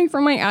tears coming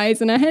from my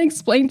eyes, and I had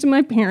explained to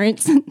my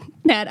parents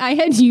that I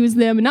had used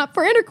them not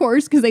for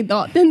intercourse because they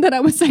thought then that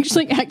I was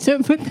sexually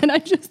active, but then I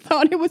just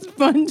thought it was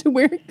fun to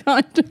wear a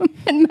condom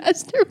and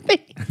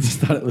masturbate. I just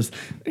thought it was.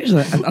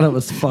 Usually, I thought it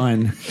was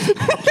fun.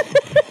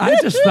 I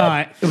just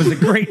thought it was a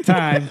great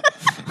time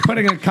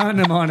putting a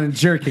condom on and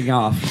jerking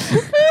off.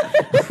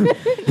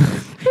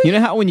 You know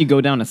how when you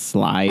go down a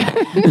slide,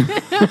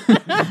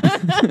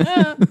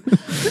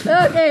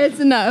 Okay, it's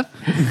enough.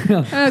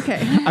 Okay.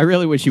 I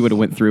really wish you would have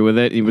went through with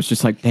it. It was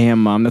just like,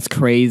 damn, Mom, that's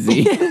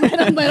crazy.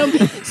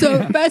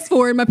 So fast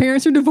forward, my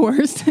parents are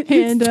divorced,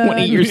 and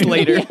 20 years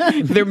later,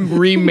 they're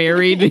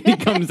remarried and he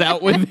comes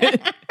out with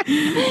it.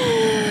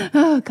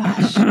 Oh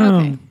gosh.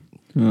 Okay.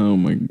 Oh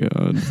my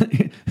God.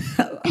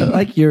 I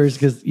like yours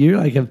because you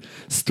like have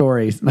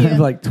stories. And I have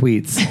like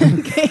tweets.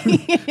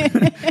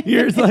 Okay.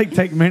 Yours like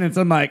take minutes.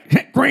 I'm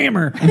like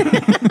grammar.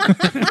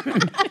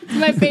 It's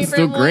my favorite.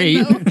 Still one,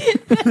 great.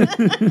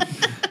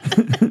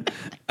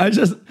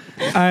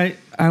 though.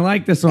 I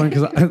like this one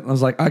because I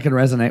was like I can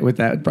resonate with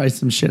that. Probably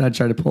some shit I'd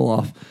try to pull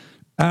off.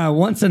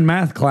 Once in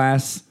math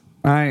class,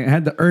 I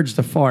had the urge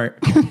to fart,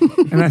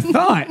 and I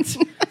thought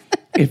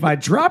if I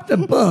dropped a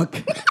book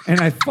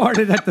and I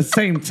farted at the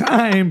same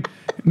time,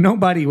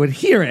 nobody would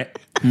hear it.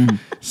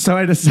 So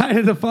I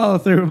decided to follow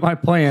through with my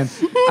plan.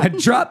 I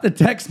dropped the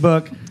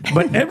textbook,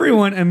 but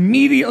everyone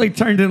immediately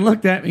turned and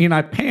looked at me, and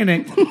I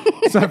panicked.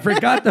 So I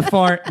forgot to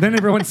fart. Then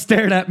everyone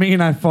stared at me,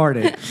 and I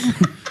farted.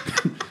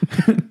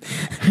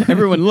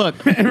 Everyone, look.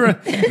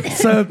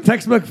 So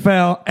textbook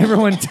fell.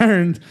 Everyone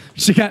turned.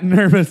 She got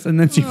nervous, and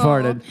then she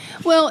farted.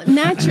 Well,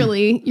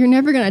 naturally, you're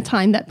never going to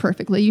time that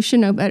perfectly. You should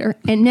know better.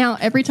 And now,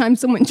 every time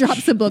someone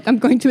drops a book, I'm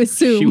going to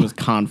assume. She was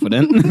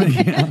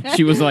confident.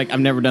 She was like, I've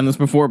never done this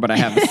before, but I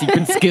have a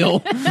secret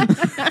skill.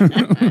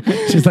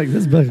 She's like,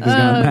 this book is going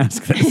to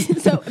mask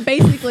this. So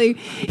basically,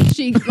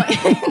 she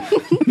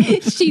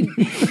she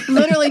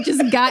literally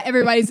just got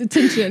everybody's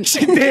attention.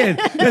 She did.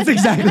 That's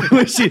exactly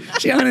what she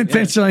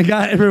unintentionally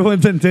got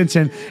everyone's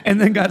attention and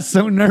then got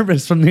so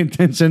nervous from the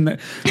attention that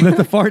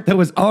the fart that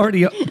was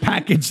already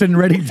packaged and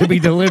ready to be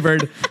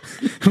delivered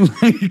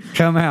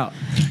come out.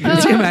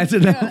 Could you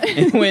imagine that?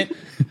 It went,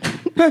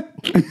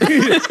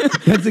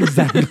 That's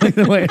exactly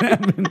the way it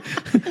happened.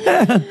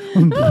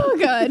 Oh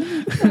God.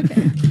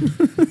 Okay.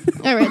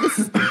 All right.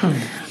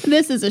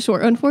 This is a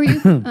short one for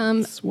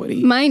you.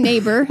 sweaty. My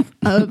neighbor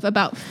of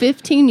about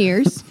 15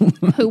 years,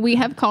 who we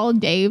have called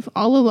Dave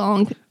all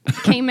along,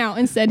 came out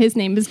and said his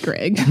name is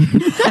Greg.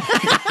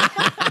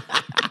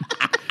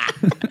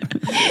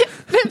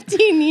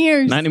 15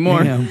 years. Not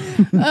anymore. Damn.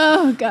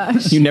 Oh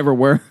gosh. You never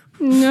were.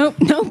 Nope.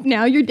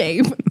 Now you're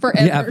Dave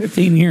forever. Yeah,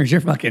 15 years,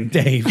 you're fucking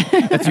Dave.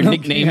 That's your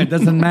nickname. It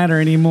doesn't matter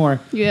anymore.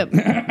 Yep.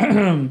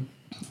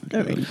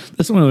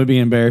 This one would be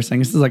embarrassing.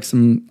 This is like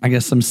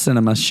some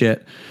cinema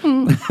shit.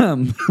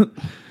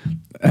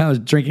 I was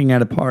drinking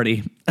at a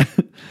party,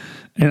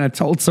 and I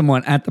told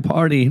someone at the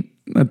party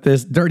that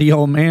this dirty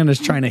old man is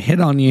trying to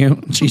hit on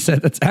you. She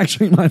said, that's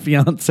actually my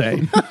fiance.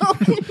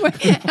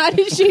 How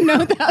did she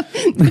know that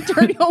the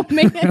dirty old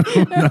man?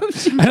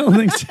 I don't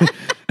think she...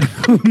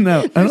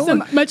 No, I There's don't some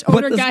like- much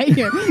what older the- guy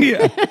here.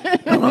 Yeah, I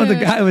don't know what the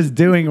guy was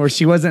doing, or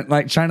she wasn't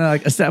like trying to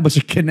like establish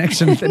a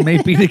connection that may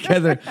be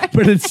together,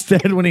 but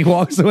instead when he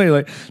walks away,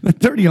 like the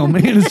dirty old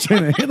man is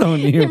trying to hit on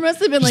you. There must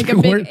have been like a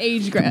big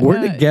age gap.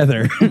 We're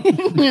together.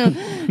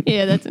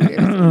 Yeah, that's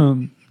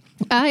embarrassing.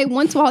 I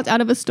once walked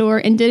out of a store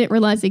and didn't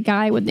realize a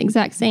guy with the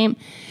exact same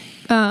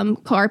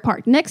car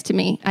parked next to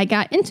me. I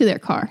got into their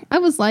car. I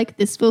was like,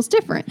 this feels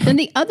different. Then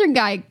the other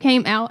guy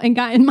came out and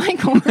got in my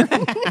car.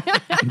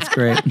 That's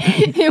great.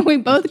 And we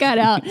both got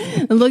out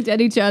and looked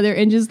at each other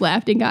and just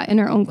laughed and got in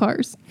our own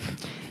cars.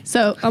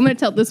 So I'm going to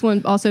tell this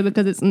one also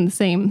because it's in the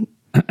same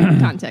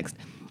context.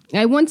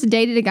 I once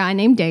dated a guy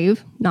named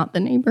Dave, not the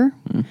neighbor.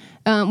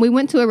 We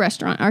went to a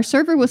restaurant. Our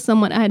server was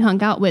someone I had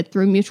hung out with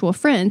through mutual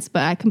friends,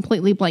 but I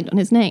completely blanked on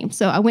his name.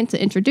 So I went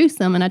to introduce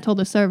them, and I told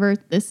the server,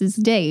 this is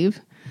Dave.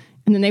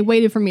 And then they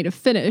waited for me to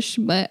finish,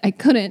 but I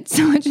couldn't.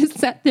 So I just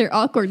sat there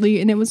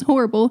awkwardly, and it was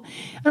horrible.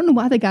 I don't know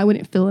why the guy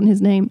wouldn't fill in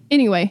his name.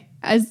 Anyway,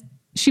 as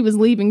she was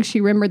leaving, she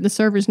remembered the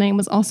server's name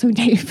was also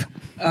Dave.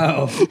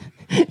 Oh,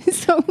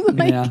 So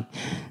like, yeah.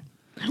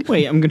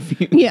 Wait, I'm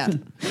confused. yeah.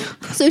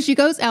 So she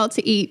goes out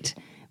to eat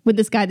with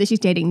this guy that she's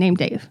dating named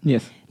Dave.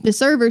 Yes. The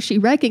server she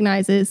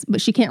recognizes, but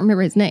she can't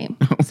remember his name.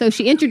 So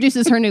she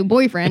introduces her new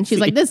boyfriend.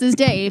 She's like, this is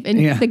Dave. And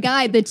Yeah. the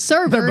guy, the They're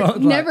server, both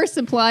like- never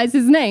supplies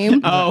his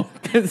name. Oh,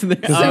 So also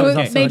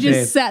they just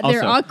Dave. sat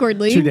there Also,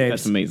 awkwardly. 2 days.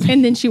 that's amazing.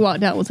 And then she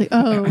walked out and was like,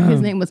 oh,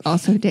 his name was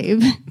also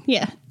Dave.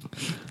 Yeah.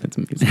 That's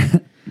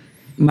amazing.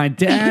 My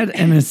dad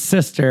and his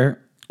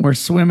sister were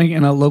swimming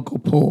in a local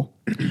pool.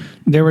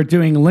 They were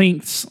doing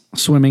lengths,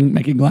 swimming,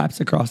 making laps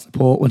across the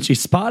pool when she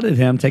spotted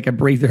him take a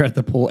breather at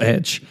the pool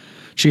edge.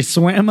 She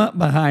swam up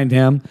behind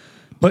him,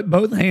 put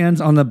both hands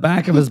on the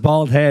back of his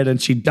bald head,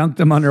 and she dunked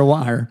him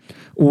underwater.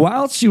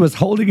 While she was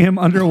holding him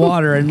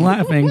underwater and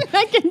laughing,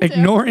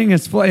 ignoring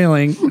his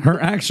flailing,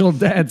 her actual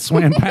dad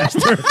swam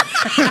past her.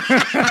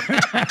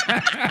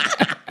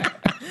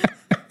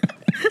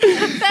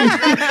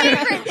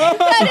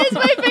 That is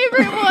my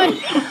favorite one.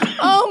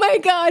 Oh my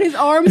God, his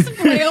arms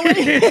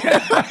flailing.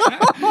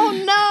 Oh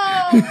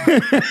no.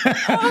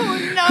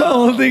 Oh no.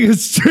 Holding a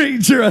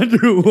stranger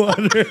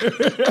underwater.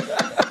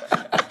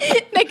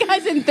 That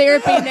guy's in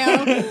therapy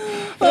now.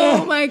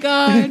 Oh my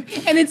God.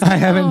 And it's I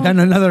haven't done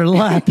another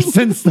lap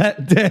since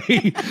that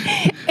day.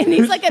 And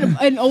he's like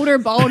an older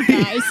bald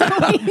guy. So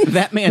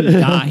That man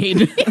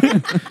died.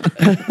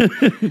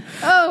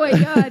 oh my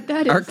God.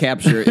 That is Our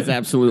capture is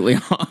absolutely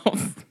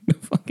off. The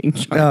fucking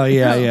chart. Oh,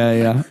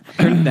 yeah.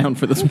 Turn it down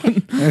for this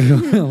one.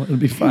 It'll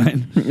be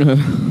fine.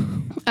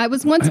 I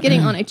was once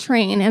getting on a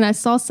train and I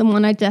saw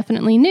someone I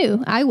definitely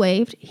knew. I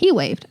waved. He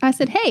waved. I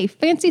said, "Hey,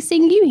 fancy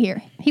seeing you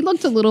here." He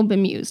looked a little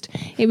bemused.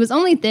 It was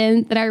only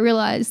then that I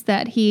realized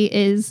that he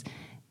is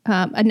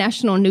a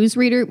national news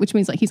reader, which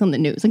means like he's on the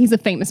news. Like he's a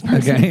famous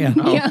person. Okay, yeah.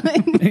 Yeah.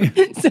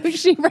 So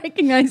she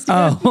recognized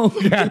him. Oh,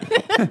 God.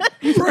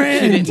 I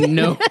Friend. didn't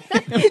know.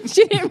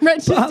 She didn't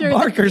register. Bob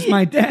Barker's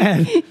my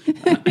dad. You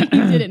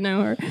didn't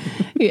know her.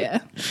 Yeah.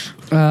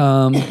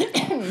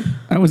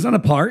 I was in a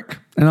park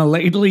and a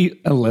lady.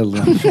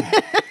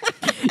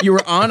 You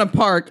were on a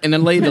park in a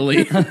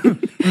ladily. You're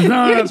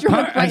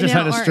drunk I right just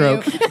now, had a aren't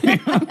stroke.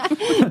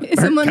 you?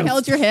 Someone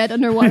held your head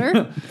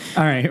underwater.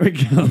 All right, here we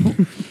go.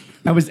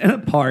 I was in a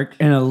park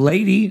and a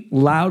lady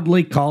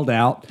loudly called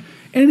out,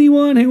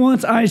 "Anyone who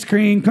wants ice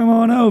cream, come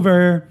on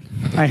over."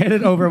 I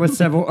headed over with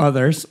several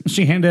others.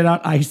 She handed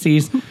out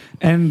ices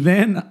and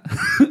then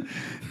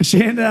she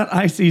handed out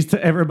ices to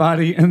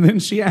everybody. And then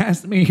she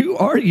asked me, "Who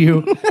are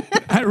you?"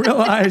 I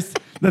realized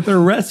that the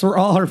rest were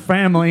all her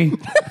family.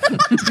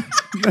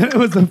 That it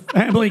was a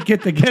family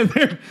get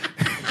together.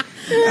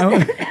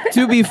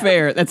 To be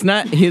fair, that's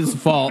not his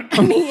fault. I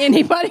mean,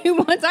 anybody who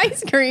wants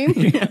ice cream.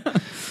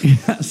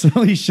 So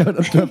he showed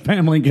up to a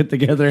family get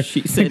together.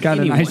 She said and got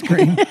anyone. an ice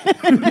cream.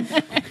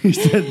 He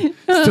said,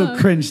 still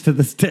cringe to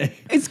this day.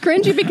 It's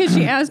cringy because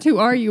she asked, "Who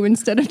are you?"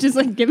 instead of just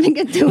like giving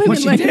it to him. Well, and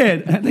she like,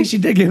 did. I think she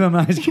did give him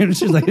ice cream.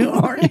 She's like, "Who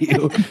are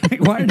you?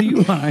 Like, why do you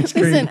want ice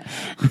cream?" Listen,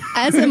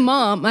 as a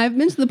mom, I've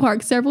been to the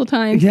park several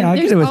times. Yeah, and I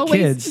get there's it with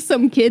always kids.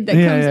 some kid that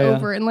Yeah, comes yeah, yeah.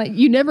 over, and like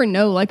you never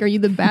know. Like, are you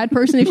the bad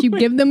person if you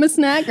give them a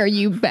snack? Are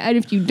you bad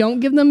if you don't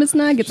give them a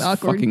snack? It's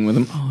awkward. Fucking with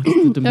him. Oh,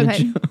 it's the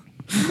dementia.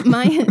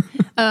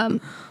 Okay.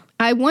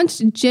 I once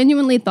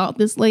genuinely thought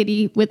this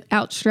lady with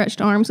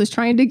outstretched arms was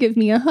trying to give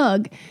me a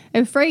hug.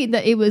 Afraid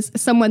that it was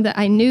someone that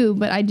I knew,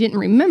 but I didn't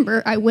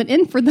remember. I went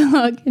in for the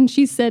hug, and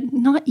she said,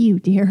 "Not you,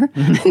 dear."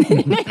 And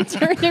then I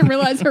turned and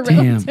realized her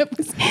relative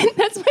was.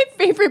 That's my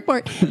favorite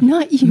part.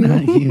 Not you.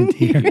 Not you,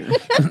 dear.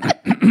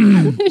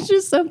 There's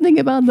just something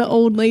about the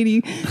old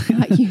lady.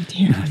 Not you,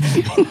 dear.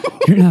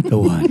 You're not the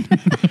one.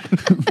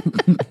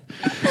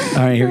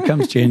 All right, here it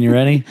comes, Jen. You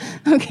ready?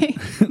 Okay.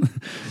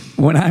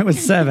 When I was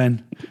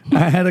 7,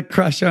 I had a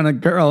crush on a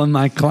girl in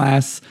my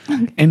class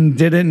and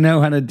didn't know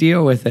how to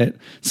deal with it.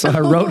 So I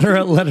wrote her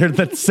a letter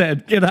that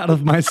said, "Get out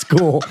of my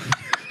school."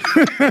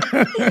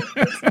 I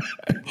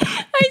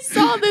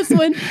saw this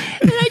one,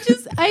 and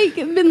I've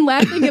been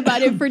laughing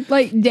about it for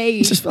like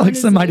days. Just felt like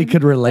somebody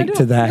could relate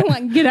to that. I'm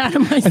like, get out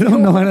of my I school.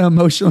 don't know how to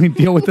emotionally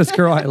deal with this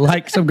girl I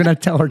like, so I'm going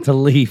to tell her to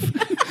leave.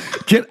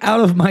 Get out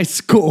of my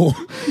school.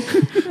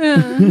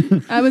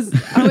 I was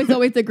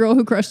always the girl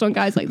who crushed on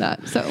guys like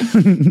that. So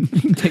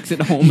Takes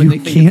it home and they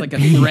think it's like a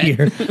threat.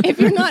 Here. if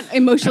you're not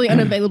emotionally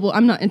unavailable,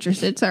 I'm not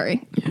interested.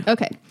 Sorry.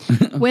 Okay.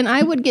 When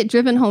I would get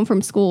driven home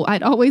from school,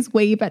 I'd always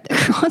wave at the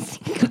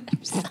crossing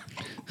guards.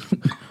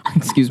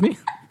 Excuse me?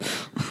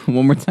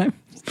 One more time?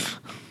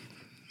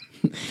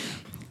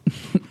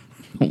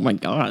 Oh my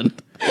God.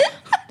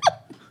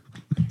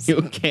 You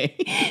okay?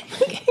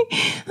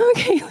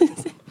 Okay,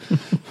 listen.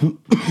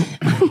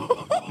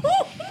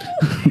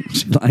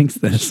 She likes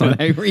this.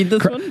 Should I read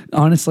this one?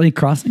 Honestly,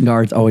 crossing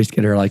guards always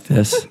get her like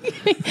this.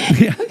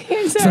 Yeah. Okay,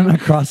 I'm So sorry. I'm not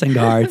crossing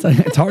guards.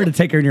 It's hard to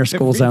take her in your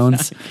school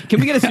zones. Can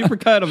we get a super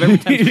cut of every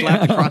time you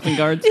slap the crossing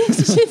guards?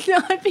 It should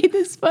not be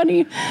this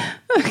funny.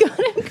 Oh God,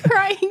 I'm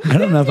crying. I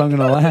don't know if I'm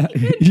going to laugh.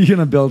 You're going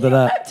to build it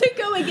I up. have to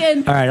go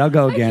again. All right, I'll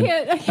go again.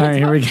 I can't All right,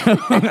 here we go.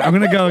 I'm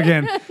going to go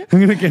again. I'm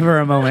going to give her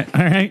a moment.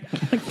 All right.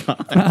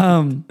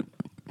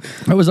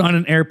 I was on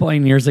an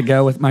airplane years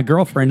ago with my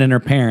girlfriend and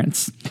her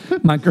parents.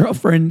 My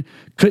girlfriend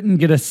couldn't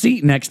get a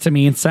seat next to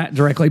me and sat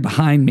directly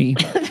behind me.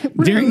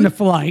 During the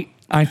flight,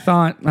 I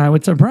thought I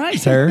would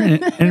surprise her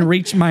and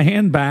reach my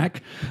hand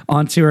back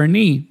onto her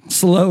knee.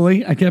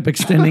 Slowly, I kept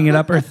extending it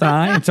up her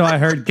thigh until I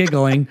heard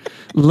giggling,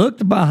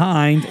 looked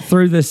behind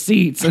through the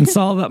seats and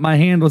saw that my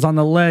hand was on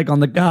the leg on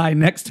the guy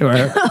next to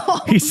her.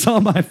 He saw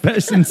my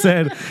face and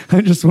said,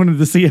 I just wanted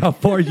to see how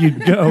far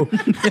you'd go.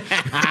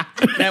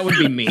 That would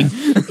be me.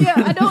 Yeah,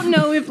 I don't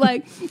know if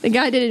like the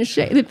guy didn't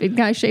shave, if the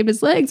guy shaved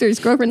his legs, or his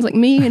girlfriend's like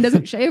me and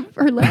doesn't shave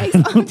her legs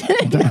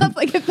often enough.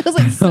 Like it feels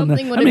like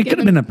something would I have mean, it could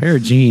have given. been a pair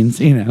of jeans,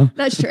 you know.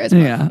 That's true. As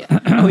well. Yeah.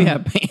 Oh, yeah,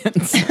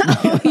 pants.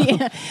 Oh,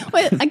 yeah.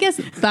 Well, I guess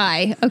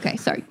thigh. Okay,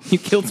 sorry. You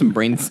killed some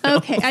brain cells.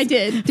 Okay, I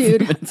did,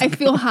 dude. I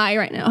feel high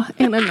right now,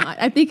 and I'm not.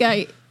 I think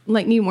I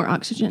like need more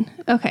oxygen.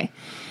 Okay,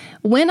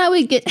 when I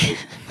would get,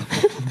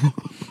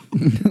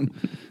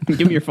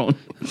 Give me your phone.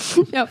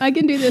 no, I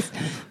can do this.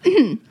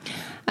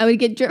 I would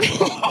get driven.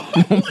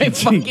 Oh, my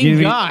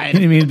fucking God. You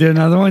need me to do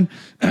another one?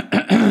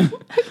 I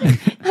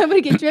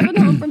would get driven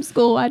home from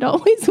school. I'd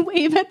always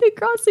wave at the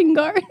crossing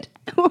guard.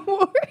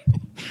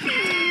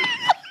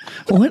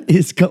 What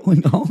is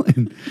going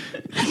on?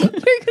 You're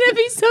gonna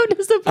be so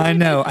disappointed. I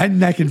know. I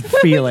can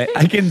feel it.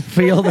 I can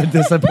feel the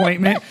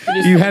disappointment.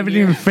 You haven't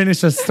even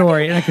finished a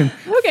story, and I can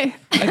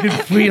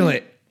feel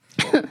it.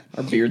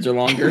 Our beards are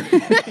longer.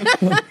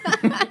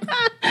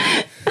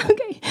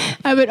 Okay.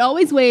 I would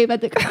always wave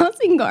at the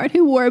crossing guard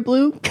who wore a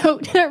blue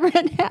coat and a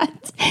red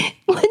hat.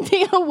 One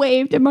day I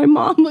waved and my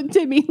mom looked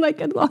at me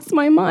like I'd lost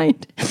my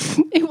mind.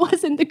 It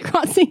wasn't the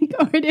crossing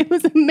guard, it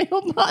was a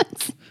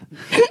mailbox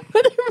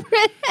with a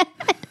red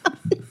hat on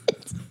it.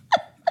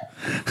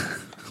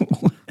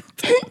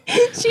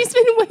 She's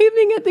been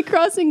waving at the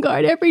crossing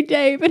guard every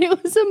day, but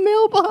it was a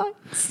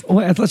mailbox.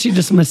 Well, I thought she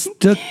just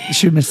mistook.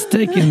 She was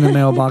mistaken the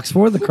mailbox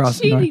for the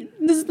crossing guard.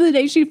 This is the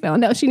day she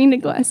found out she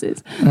needed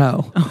glasses.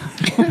 Oh,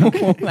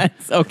 Oh,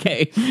 that's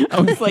okay.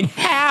 I was like,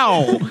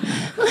 how?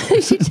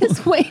 She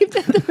just waved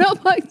at the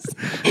mailbox.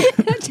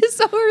 I just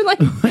saw her like,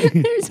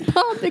 there's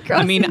Bob the crossing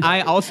I mean,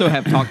 I also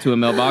have talked to a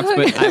mailbox,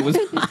 but I was.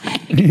 Oh,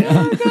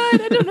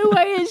 God. I don't know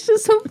why. It's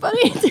just so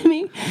funny to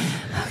me.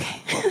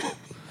 Okay.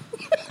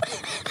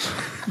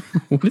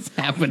 What is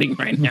happening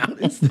right now?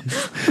 was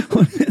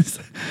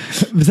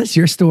this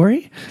your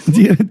story?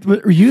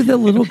 Were you the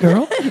little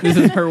girl? This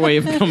is her way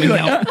of coming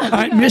out.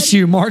 I miss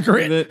you,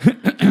 Margaret.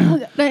 Oh,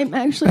 God, I'm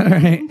actually. All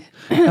right.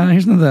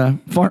 Here's another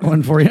fart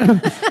one for you.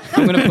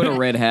 I'm going to put a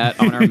red hat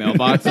on our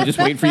mailbox and just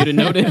wait for you to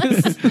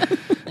notice.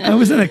 I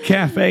was in a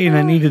cafe and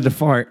I needed to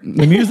fart.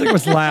 The music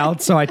was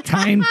loud, so I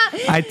timed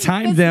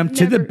them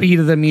to the beat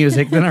of the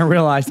music. Then I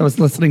realized I was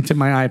listening to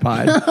my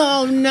iPod.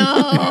 Oh,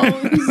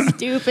 no.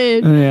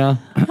 Stupid. Yeah.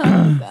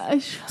 Oh,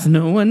 gosh. So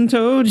no one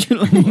told you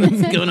it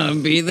was going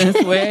to be this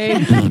way.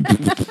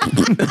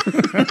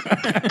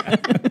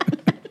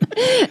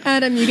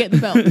 Adam, you get the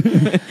belt.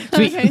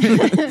 Okay.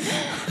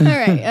 All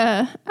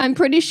right. I'm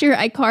pretty sure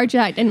I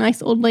carjacked a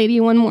nice old lady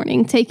one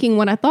morning, taking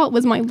what I thought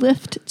was my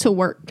Lyft to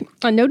work.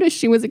 I noticed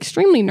she was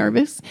extremely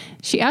nervous.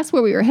 She asked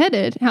where we were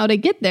headed, how to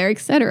get there,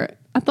 etc.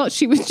 I thought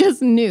she was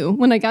just new.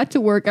 When I got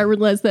to work, I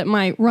realized that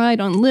my ride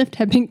on Lyft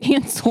had been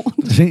canceled.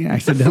 She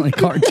accidentally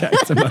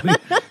carjacked somebody.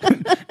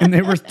 And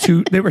they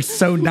were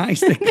so nice.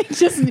 They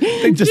just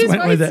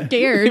went with it.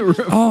 Scared.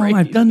 Oh,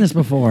 I've done this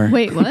before.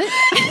 Wait, what?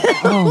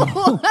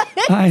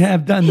 I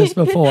have done this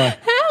before.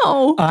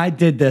 How? I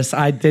did this.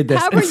 How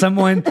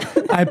And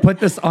I put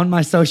this on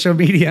my social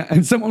media,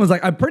 and someone was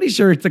like, I'm pretty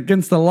sure it's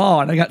against the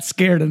law. And I got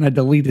scared and I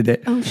deleted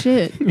it. Oh,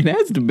 shit. It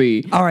has to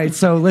be. All right,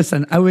 so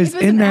listen, I was If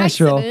it's in an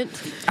Nashville.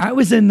 accident. I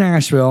was in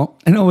Nashville,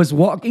 and I was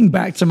walking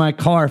back to my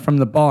car from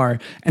the bar,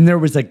 and there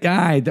was a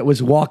guy that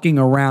was walking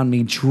around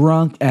me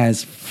drunk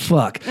as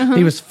fuck.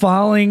 He was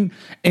falling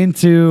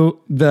into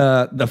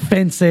the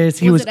fences.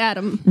 He Was it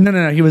Adam?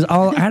 No. He was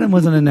all Adam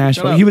wasn't in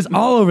Nashville. He was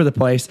all over the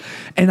place,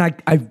 and I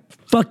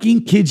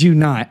fucking kid you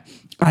not.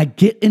 I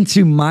get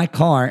into my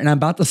car and I'm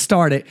about to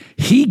start it.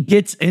 He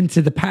gets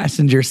into the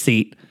passenger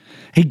seat.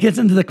 He gets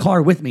into the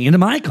car with me, into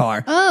my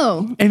car.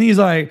 Oh. And he's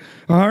like,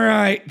 all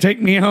right, take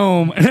me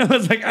home. And I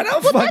was like, I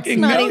don't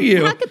fucking know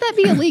you. How could that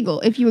be illegal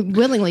if you would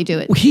willingly do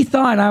it? He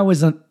thought I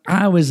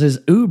was his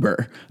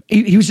Uber.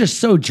 He was just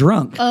so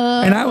drunk.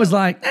 And I was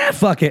like,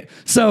 fuck it.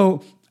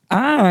 So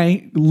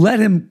I let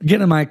him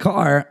get in my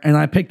car and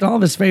I picked all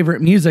of his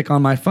favorite music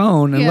on my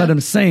phone and Yeah. let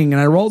him sing.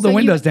 And I rolled the So you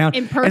windows down.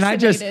 And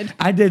impersonated.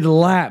 I did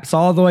laps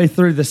all the way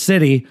through the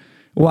city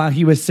while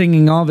he was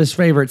singing all of his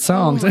favorite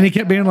songs. And he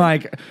kept being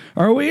like,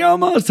 are we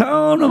almost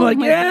home? I'm like,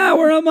 yeah,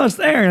 we're almost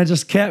there. And I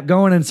just kept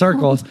going in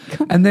circles.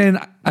 And then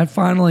I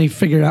finally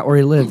figured out where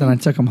he lived and I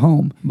took him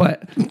home.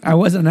 But I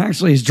wasn't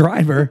actually his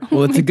driver.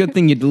 Well, it's a good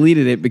thing you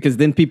deleted it because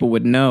then people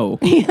would know.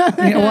 Yeah,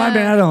 well, I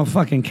mean, I don't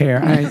fucking care.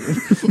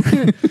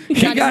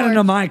 He got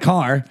into my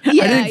car.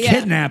 Yeah, I didn't yeah.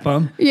 kidnap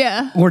him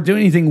Yeah. or do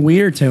anything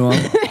weird to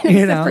him.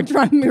 You know, For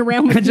driving me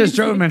around with I just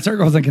drove him in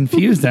circles and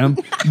confused him.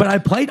 But I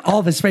played all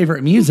of his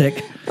favorite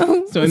music.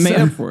 So it made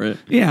up for it.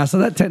 Yeah, so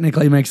that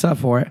technically makes up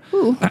for it.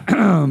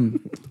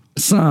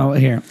 So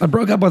here, I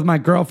broke up with my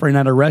girlfriend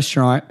at a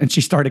restaurant and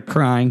she started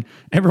crying.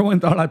 Everyone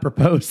thought I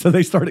proposed, so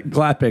they started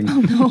clapping.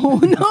 Oh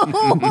no!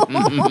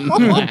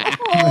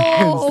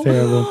 It's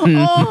terrible.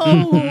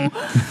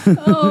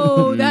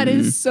 Oh, that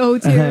is so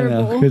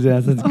terrible.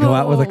 Because let's go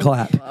out with a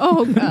clap.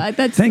 Oh God,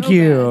 that's Thank so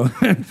you.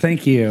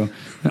 Thank you.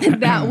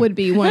 bad. That would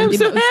be one. I'm of the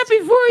so most, happy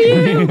for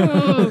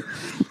you.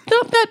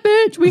 Stop that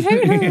bitch. We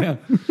hate her. Yeah.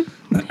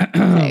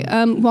 Okay,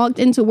 walked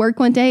into work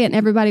one day and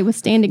everybody was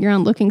standing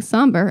around looking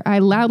somber. I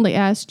loudly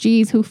asked,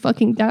 "Geez, who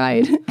fucking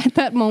died?" At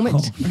that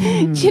moment,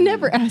 you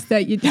never asked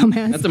that, you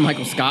dumbass. That's a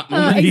Michael Scott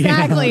moment.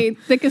 Exactly.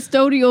 The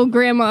custodial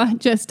grandma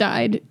just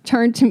died.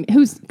 Turned to me.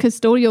 Whose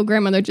custodial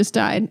grandmother just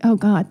died? Oh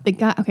God, the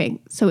guy. Okay,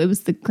 so it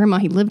was the grandma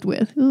he lived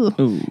with.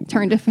 Ooh.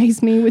 Turned to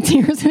face me with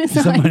tears in his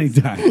Somebody eyes.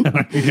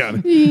 died. You got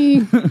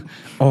it.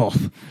 Oh.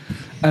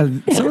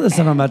 Some of the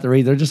stuff I'm about to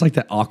read, they're just like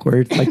that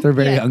awkward. Like they're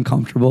very Yeah.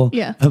 uncomfortable.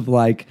 Yeah. Of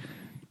like,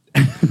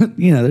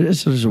 they're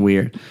just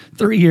weird.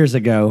 3 years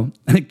ago,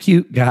 a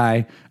cute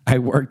guy I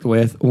worked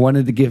with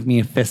wanted to give me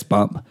a fist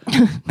bump.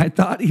 I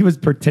thought he was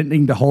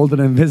pretending to hold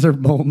an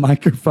invisible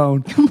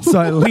microphone, so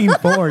I leaned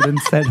forward and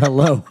said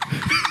hello.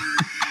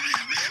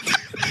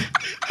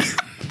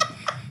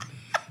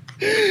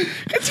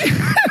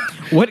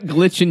 What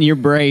glitch in your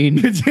brain?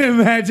 Could you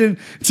imagine,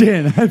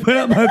 Jen? I put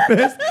up my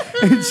fist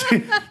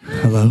and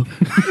hello.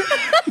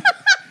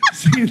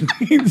 She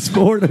leans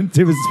forward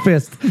into his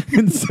fist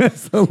and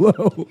says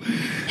hello.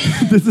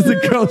 This is a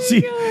girl this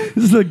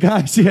is a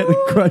guy she had a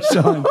crush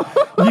on.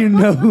 You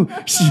know,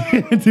 she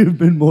had to have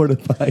been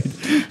mortified.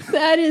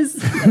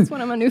 That's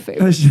one of my new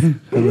favorites.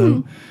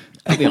 Hello.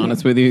 I'll be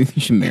honest with you,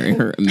 you should marry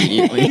her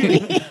immediately.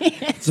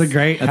 It's a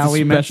great That's how a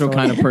we met. special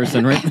kind of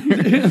person right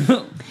there.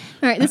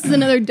 All right, this is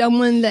another dumb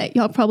one that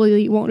y'all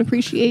probably won't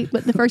appreciate,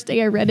 but the first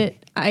day I read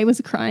it, I was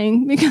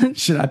crying because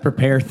Should I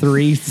prepare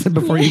 3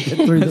 before you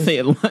get through this? Say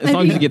it, as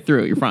long as you get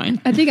through it, you're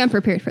fine. I think I'm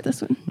prepared for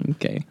this one.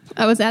 Okay.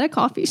 I was at a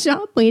coffee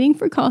shop waiting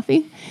for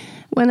coffee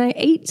when I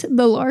ate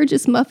the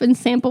largest muffin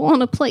sample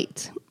on a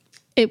plate.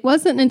 It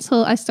wasn't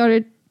until I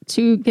started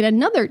to get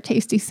another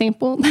tasty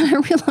sample that I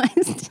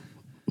realized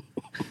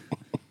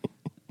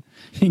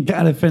You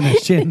gotta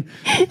finish in.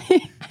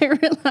 I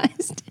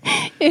realized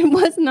it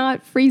was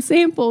not free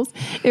samples.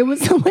 It was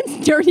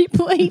someone's dirty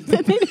plate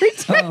that they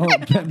returned.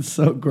 Oh, that's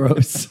so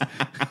gross.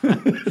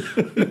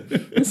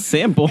 This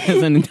sample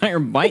has an entire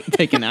bite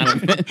taken out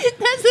of it.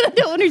 That's what I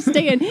don't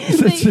understand.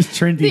 It's just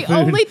trendy the food.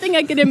 only thing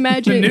I could The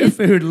imagine new is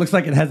food looks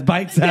like it has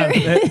bites out of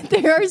it.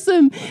 there are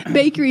some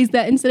bakeries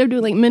that instead of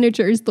doing like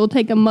miniatures, they'll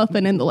take a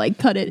muffin and they'll like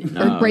cut it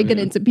or break it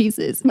into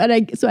pieces. But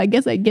I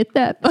guess I get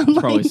that. But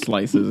Probably like,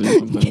 slices or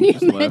something. can you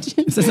just left.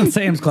 imagine? This isn't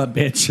Sam's Club,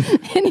 bitch.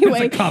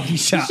 Anyway, It's a coffee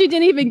shop. she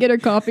didn't even get her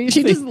coffee.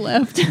 She just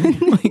left.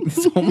 Like,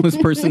 this homeless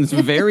person is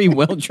very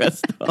well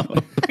dressed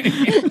up.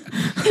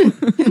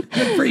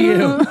 For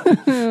you.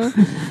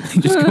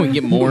 Just go and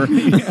get more.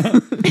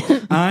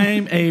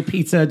 I'm a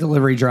pizza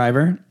delivery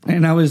driver,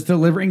 and I was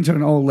delivering to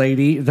an old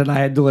lady that I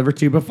had delivered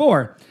to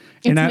before.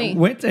 And I me.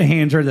 went to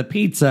hand her the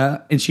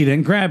pizza, and she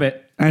didn't grab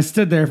it. I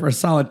stood there for a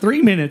solid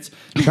 3 minutes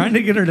trying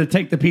to get her to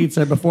take the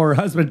pizza before her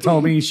husband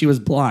told me she was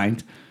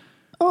blind.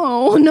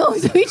 Oh no!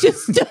 So he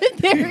just stood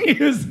there. He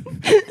was,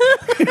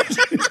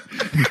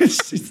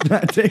 she's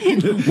not taking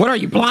it. What are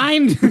you,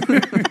 blind?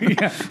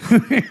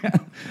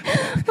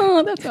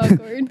 Oh, that's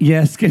awkward.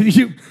 Yes, could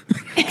you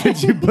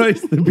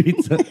place the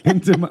pizza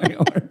into my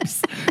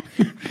arms?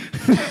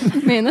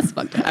 Man, that's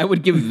fucked up. I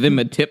would give them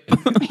a tip.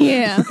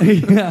 Yeah.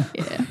 Yeah.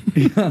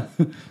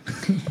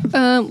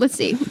 Let's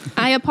see.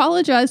 I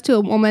apologized to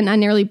a woman I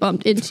nearly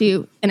bumped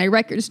into in a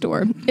record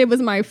store. It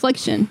was my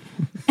reflection,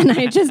 and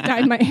I had just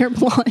dyed my hair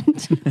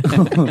blonde.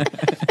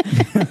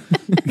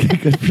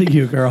 Good for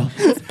you, girl.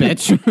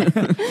 Bitch.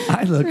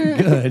 I look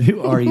good.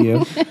 Who are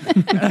you?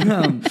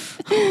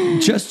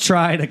 Just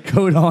tried a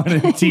coat on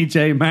in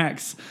TJ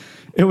Maxx.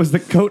 It was the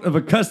coat of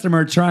a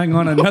customer trying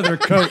on another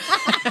coat.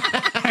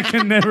 I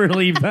can never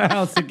leave the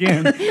house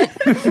again.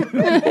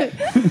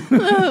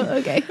 Oh,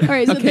 okay. All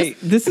right. So Okay,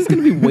 this is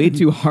going to be way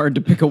too hard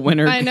to pick a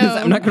winner. I 'cause know.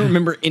 I'm not going to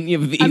remember any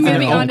of these. I'm gonna They're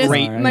be all honest.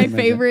 great. Sorry. My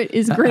favorite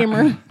is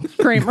grammar.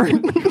 Grammar.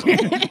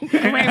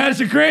 How's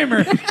your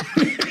grammar?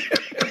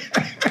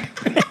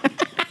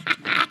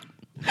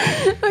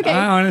 Okay.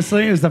 I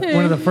honestly, it was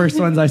one of the first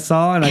ones I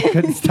saw, and I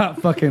couldn't stop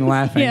fucking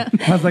laughing. Yeah.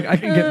 I was like, I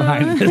can get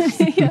behind this.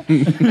 Yeah.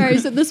 All right.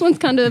 So this one's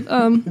kind of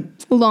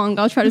long.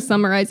 I'll try to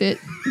summarize it.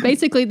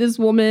 Basically, this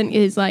woman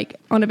is like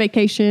on a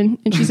vacation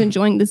and she's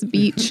enjoying this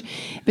beach,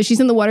 but she's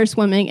in the water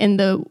swimming, and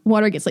the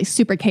water gets like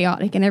super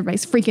chaotic, and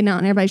everybody's freaking out,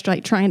 and everybody's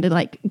like trying to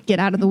like get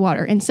out of the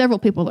water, and several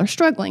people are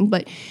struggling,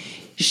 but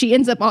she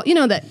ends up all,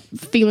 that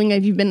feeling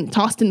of you've been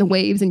tossed in the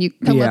waves and you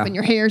come Yeah. up and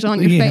your hair's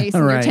on your Yeah, face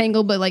and right. you're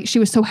tangled, but like she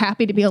was so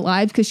happy to be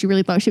alive because she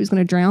really thought she was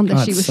going to drown that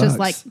Oh, it she was sucks. just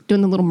like doing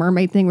the little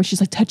mermaid thing where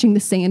she's like touching the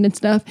sand and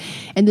stuff.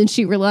 And then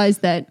she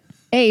realized that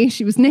A,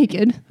 she was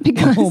naked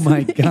because Oh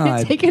my they had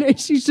God. taken her,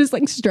 she's just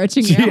like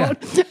stretching Yeah.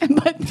 out.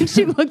 But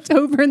she looked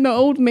over and the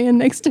old man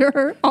next to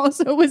her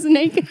also was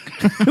naked.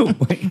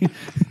 Wait,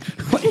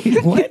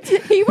 what?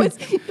 He was,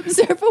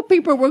 several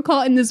people were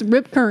caught in this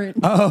rip current.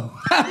 Oh,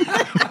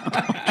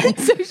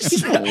 So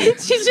she's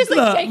just like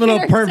the taking little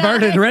her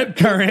perverted side. rip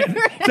current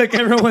took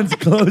everyone's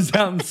clothes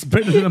out and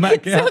spitting them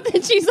back So out.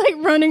 then she's like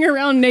running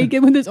around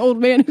naked with this old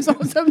man who's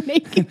also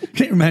naked.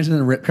 Can you imagine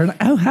the rip current?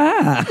 Oh,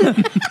 hi.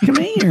 Come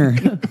here.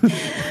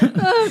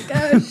 Oh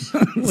gosh.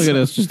 Look at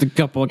us, just a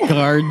couple of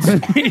cards.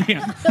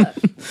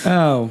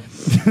 Oh,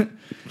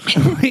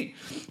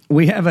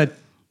 we have a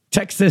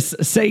Texas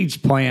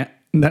sage plant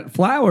that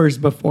flowers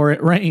before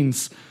it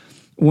rains.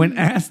 When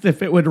asked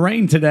if it would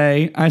rain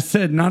today, I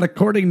said, not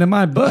according to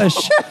my bush.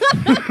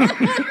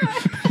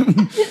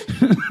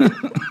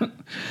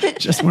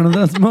 Just one of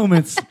those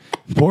moments.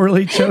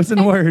 Poorly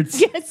chosen words.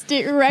 Guessed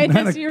it right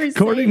Not as you were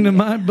according saying to it.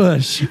 my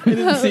bush. I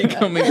didn't see it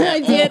coming. I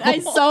did. I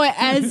saw it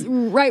as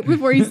right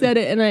before he said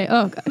it, and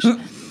oh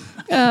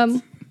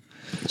gosh.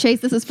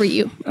 Chase, this is for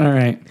you. All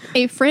right.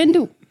 A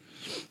friend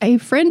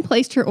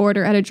placed her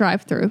order at a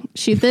drive-thru.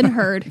 She then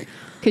heard,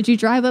 "Could you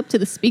drive up to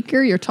the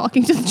speaker? You're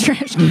talking to the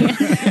trash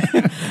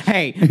can."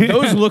 Hey,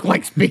 those look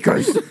like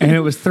speakers. And it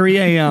was 3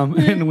 a.m.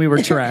 and we were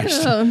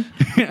trashed.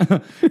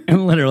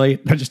 And literally,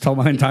 I just told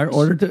my entire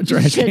order to a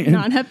trash Should can.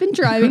 not have been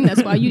driving.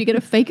 That's why you get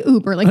a fake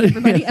Uber like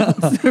everybody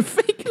else.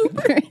 Fake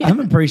Uber. Yeah. I'm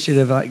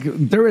appreciative. Like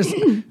there was,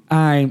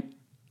 and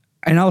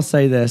I'll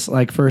say this,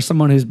 like for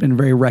someone who's been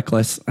very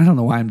reckless, I don't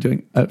know why I'm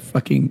doing a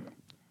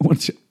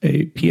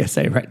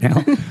PSA right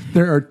now.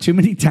 There are too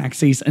many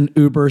taxis and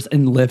Ubers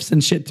and Lyfts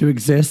and shit to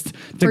exist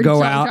to For go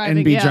drunk out driving,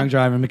 and be yeah. drunk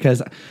driving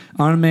because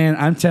man,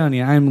 I'm telling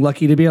you, I'm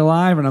lucky to be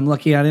alive and I'm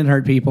lucky I didn't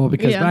hurt people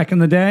because Yeah. back in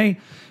the day,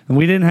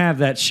 we didn't have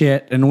that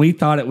shit and we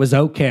thought it was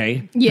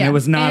okay. Yeah, And it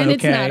was not and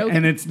it's okay. not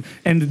okay.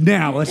 And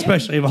now,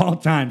 especially of all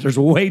times, there's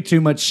way too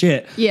much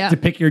shit Yeah. to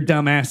pick your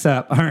dumb ass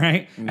up. All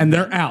right. And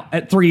they're out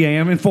at 3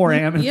 a.m. and 4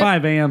 a.m. and Yep.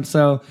 5 a.m.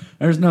 So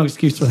there's no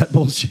excuse for that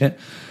bullshit.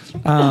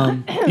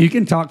 You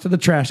can talk to the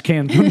trash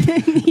can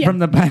from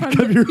the back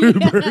of your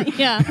Uber.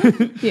 Yeah.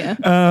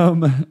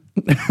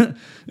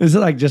 This is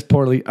like just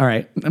poorly. All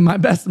right. My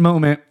best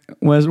moment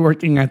was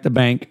working at the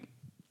bank.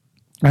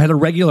 I had a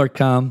regular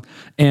come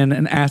in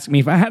and ask me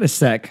if I had a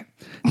sec.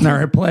 And I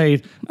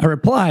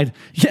replied,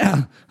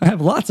 yeah, I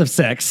have lots of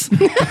sex.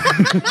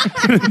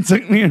 It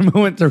took me a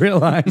moment to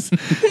realize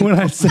what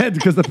I said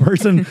because the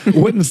person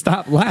wouldn't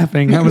stop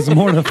laughing. I was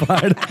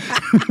mortified.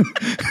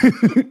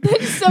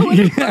 So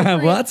Yeah, I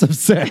have lots of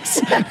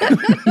sex. Oh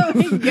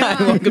Hi,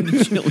 welcome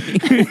to Chile.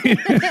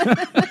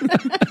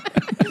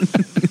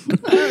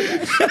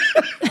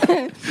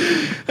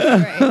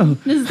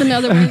 This is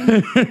another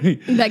one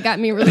that got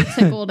me really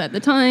tickled at the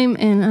time,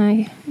 and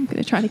I'm going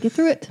to try to get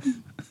through it.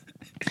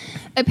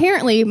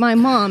 Apparently, my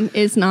mom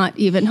is not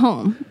even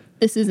home.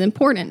 This is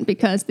important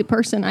because the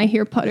person I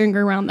hear puttering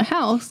around the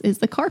house is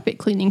the carpet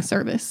cleaning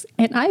service.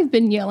 And I've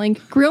been yelling,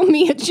 "Grill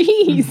me a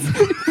cheese,"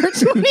 for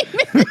 20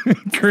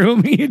 minutes. Grill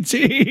me a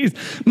cheese.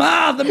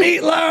 Ma, the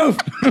meatloaf.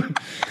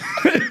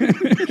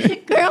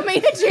 Grill me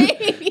a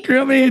cheese.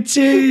 Grill me a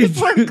cheese.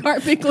 For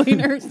carpet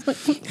cleaners. You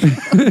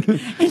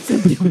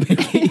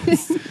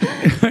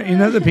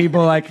know the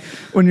people like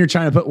when you're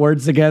trying to put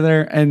words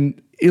together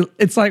and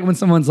it's like when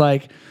someone's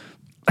like,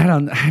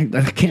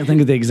 I can't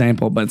think of the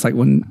example, but it's like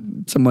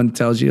when someone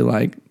tells you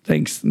like,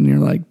 thanks, and you're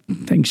like,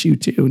 thanks you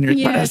too. And you're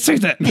like, Yeah.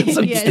 stupid. That's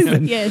so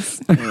stupid.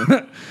 Yes.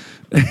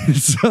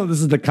 So this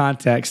is the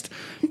context.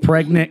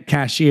 Pregnant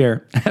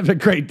cashier. Have a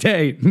great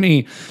day.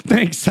 Me.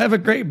 Thanks. Have a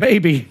great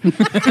baby.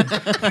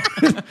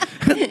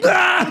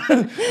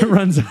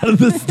 Runs out of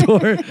the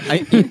store.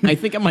 I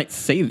think I might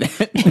say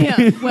that.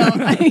 Yeah. Well,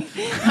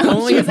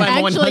 Only she if was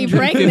I'm actually 150%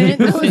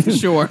 pregnant. I was-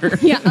 sure.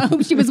 Yeah, I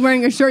hope she was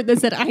wearing a shirt that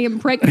said, "I am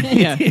pregnant."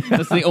 Yeah,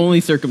 that's the only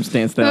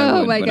circumstance that I Oh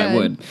would. my but I God.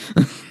 would.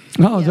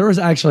 Oh, there was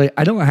actually,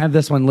 I don't have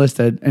this one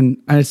listed, and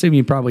I assume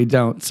you probably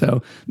don't.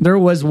 So there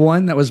was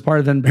one that was part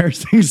of the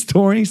embarrassing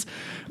stories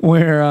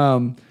where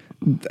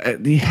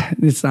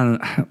it's not,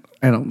 I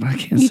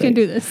can't say. You can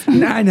do this.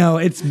 I know,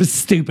 it's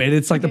stupid.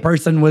 It's like the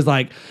person was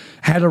like,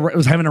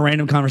 was having a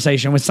random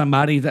conversation with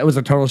somebody that was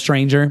a total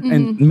stranger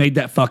and made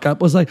that fuck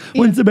up, was like,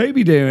 when's the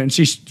baby due? And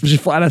she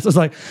flat out was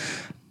like,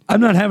 I'm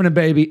not having a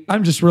baby.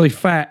 I'm just really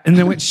fat. And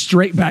then went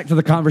straight back to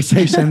the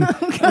conversation.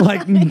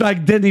 like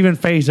didn't even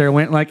phase her.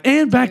 Went like,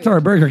 and back to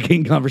our Burger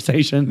King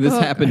conversation. This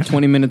happened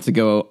 20 minutes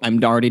ago.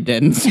 I'm already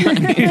dead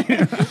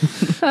inside.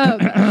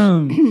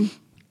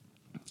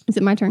 Is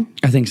it my turn?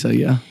 I think so,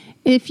 yeah.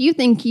 If you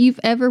think you've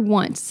ever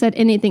once said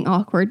anything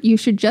awkward, you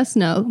should just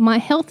know my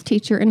health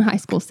teacher in high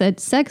school said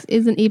sex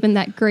isn't even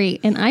that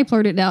great. And I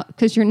blurted out,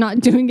 "Because you're not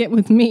doing it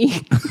with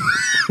me."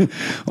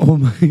 Oh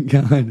my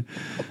God.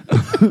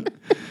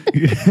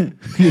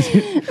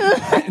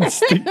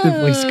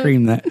 Instinctively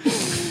scream that.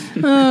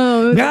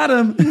 Oh, Got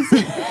him.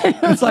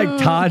 It's like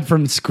Todd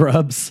from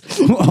Scrubs.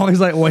 Always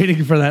like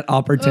waiting for that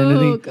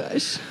opportunity. oh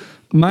gosh.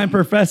 My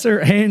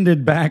professor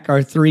handed back our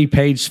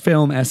 3-page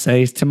film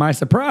essays. To my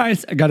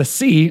surprise, I got a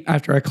C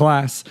after a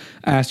class.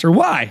 I asked her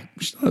why.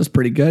 She thought it was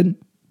pretty good.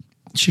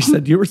 She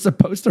said, you were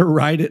supposed to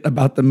write it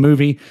about the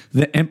movie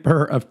The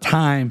Emperor of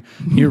Time.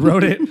 You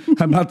wrote it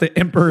about the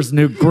Emperor's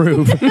New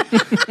Groove,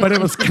 but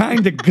it was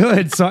kind of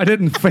good, so I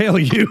didn't fail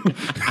you.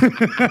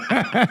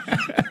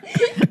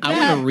 I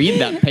want to read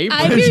that paper.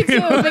 I do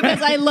too,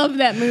 because I love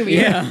that movie.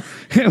 Yeah.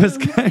 It was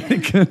kind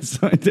of good,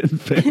 so I didn't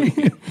fail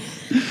you.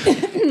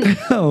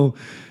 Oh,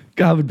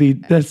 God,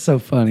 that's so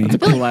funny. That's a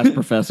cool ass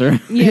professor.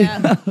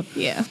 Yeah.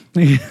 Yeah.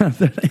 Yeah,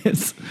 that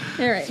is.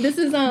 All right. This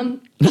is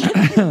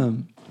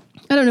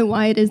I don't know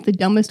why it is the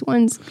dumbest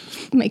ones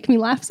make me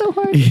laugh so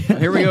hard.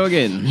 Here we go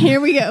again.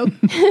 Here we go.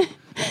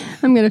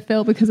 I'm going to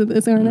fail because of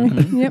this, aren't I?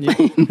 Yep.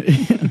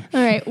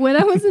 All right. When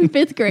I was in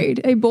 5th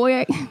grade, a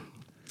boy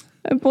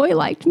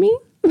liked me,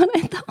 but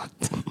I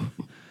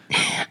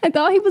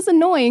thought he was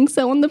annoying.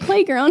 So on the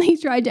playground, he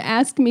tried to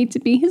ask me to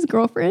be his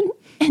girlfriend,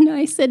 and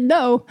I said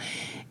no.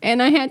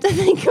 And I had to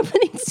think of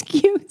an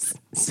excuse.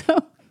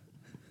 So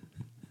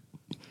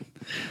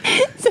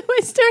I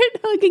started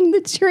hugging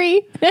the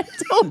tree, and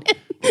I told him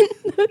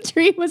the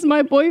tree was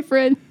my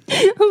boyfriend.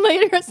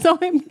 Later, I saw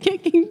him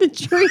kicking the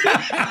tree.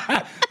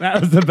 That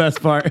was the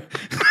best part.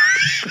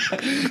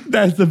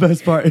 That's the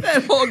best part.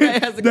 That whole guy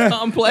has a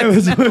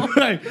complex now.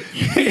 Right.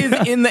 He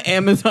is in the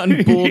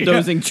Amazon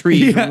bulldozing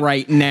trees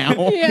right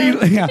now.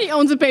 Yeah. He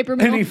owns a paper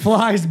mill. And he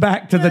flies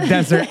back to the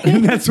desert,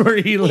 and that's where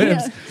he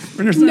lives. Yeah.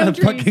 And there's No not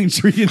a fucking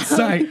tree in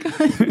sight.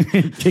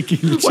 Kicking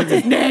the tree. What's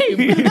his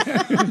name?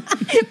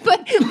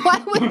 But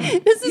why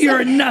would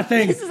You're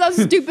nothing. This is how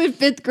stupid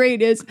 5th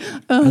grade is.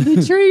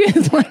 The tree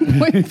is my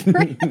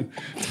boyfriend.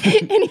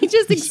 And he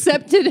just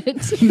accepted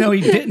it. No,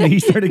 he didn't. He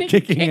started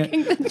kicking it.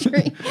 the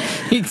tree.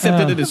 He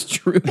accepted it as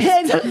true.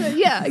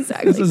 Yeah,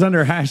 exactly. This is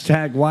under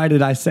hashtag why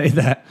did I say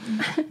that?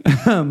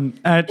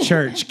 At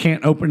church,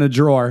 can't open a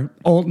drawer.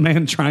 Old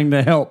man trying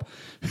to help.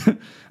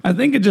 I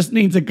think it just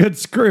needs a good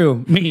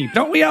screw. Me,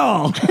 don't we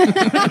all?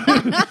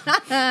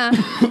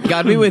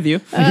 God be with you.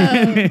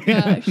 Oh,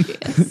 gosh,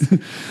 yes.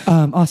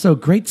 Also,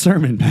 great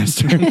sermon,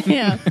 Pastor.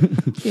 Yeah.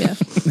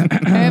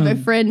 I have a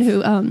friend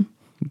who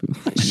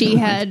she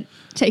had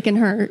taken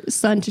her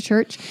son to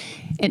church,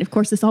 and of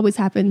course this always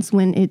happens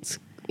when it's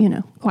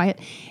quiet,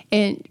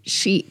 and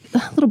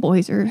little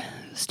boys are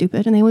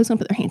stupid and they always want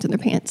to put their hands in their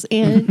pants,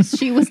 and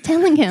she was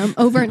telling him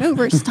over and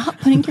over, stop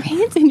putting your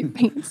hands in your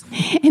pants.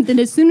 And then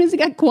as soon as it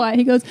got quiet,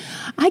 he goes,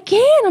 I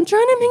can't, I'm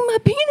trying to make my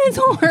penis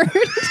hard.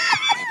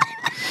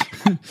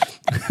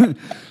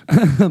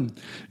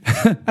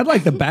 I'd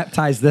like to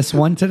baptize this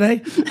one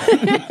today.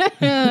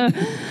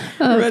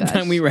 That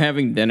time we were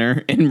having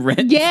dinner and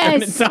Red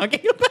Yes. started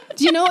talking about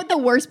Do you know what the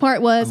worst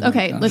part was?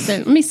 Okay, listen,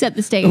 let me set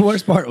the stage. The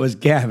worst part was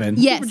Gavin.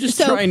 Yes, We're just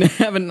trying to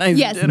have a nice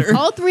dinner.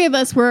 all 3 of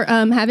us were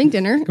having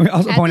dinner. We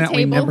also at point the out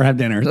we table. never have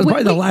dinner. That's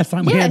probably the last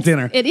time we had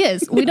dinner. It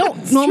is. We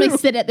don't normally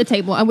sit at the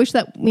table. I wish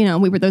that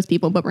we were those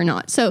people, but we're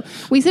not. So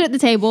we sit at the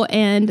table,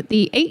 and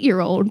the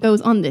 8-year-old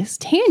goes on this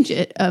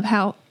tangent of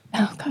how,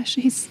 oh gosh,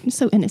 he's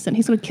so innocent.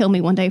 He's going to kill me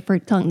one day for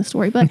telling the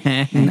story. But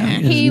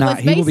He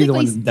will be the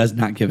one that does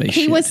not give a shit.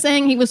 he was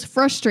saying he was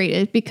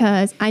frustrated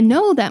because I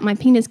know that my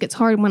penis gets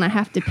hard when I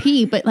have to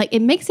pee, but like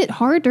it makes it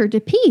harder to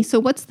pee. So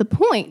what's the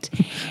point?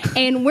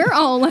 And we're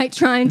all like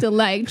trying to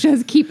like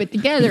just keep it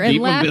together and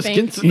Keep 'em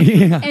laughing. biscuits.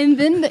 Yeah. And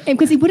then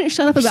because he wouldn't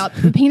shut up about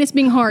the penis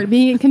being hard,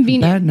 being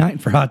inconvenient. Bad night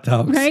for hot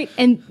dogs. Right.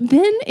 And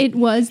then it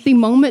was the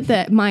moment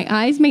that my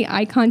eyes made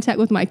eye contact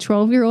with my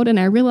 12-year-old, and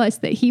I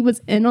realized that he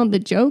was in on the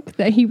joke,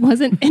 that he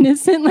wasn't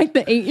innocent like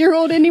the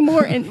 8-year-old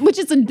anymore, and which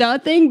is a duh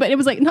thing, but it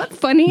was like not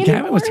funny anymore.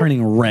 Gavin was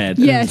turning red.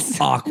 Yes. It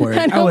was awkward.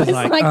 And I was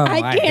like, oh,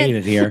 I hate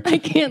it here. I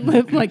can't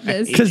live like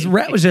this. Because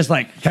Rhett was just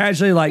like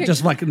casually, like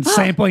just like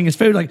sampling his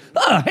food, like,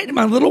 oh, I hate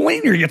my little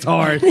wiener gets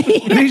hard. And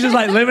he's just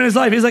like living his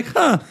life. He's like,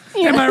 huh,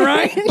 am I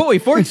right? Boy,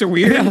 forks are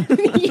weird. Yeah,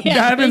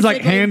 Gavin's like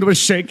basically. hand was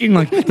shaking,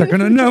 like they're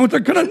gonna know, they're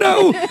gonna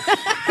know.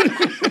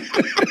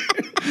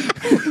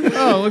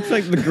 Oh, looks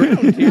like the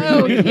ground here.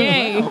 Oh,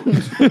 yay.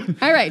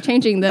 All right,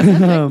 changing the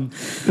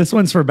subject. This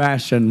one's for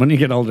Bastion. When you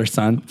get older,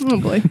 son. Oh,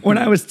 boy. When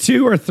I was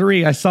 2 or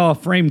 3, I saw a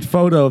framed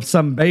photo of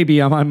some baby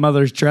on my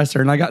mother's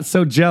dresser, and I got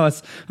so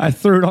jealous, I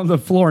threw it on the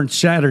floor and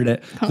shattered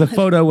it. The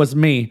photo was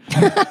me.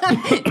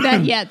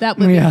 That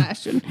would be Yeah.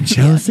 fashion.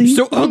 Jealousy?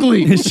 So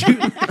ugly.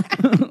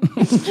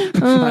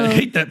 I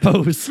hate that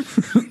pose.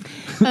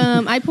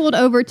 I pulled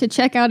over to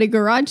check out a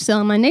garage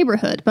sale in my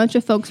neighborhood. A bunch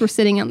of folks were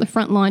sitting out in the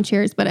front lawn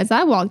chairs, but as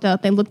I walked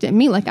up, they looked at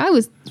me like I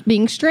was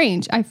being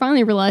strange. I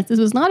finally realized this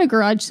was not a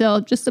garage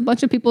sale, just a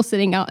bunch of people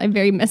sitting out a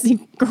very messy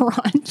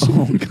garage.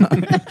 Oh,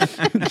 God.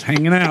 Just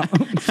hanging out.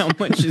 How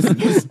much is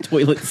this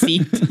toilet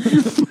seat?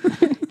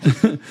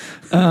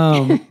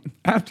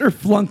 After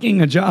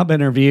flunking a job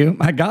interview,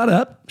 I got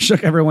up,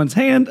 shook everyone's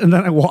hand, and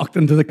then I walked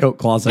into the coat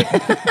closet.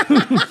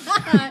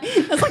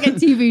 That's like a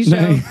TV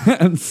show.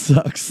 That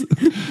sucks.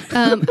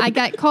 I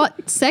got caught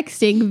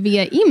sexting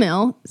via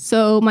email,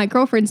 so my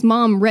girlfriend's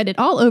mom read it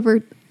all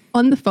over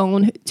on the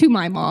phone to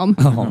my mom.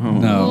 Oh,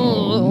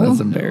 no.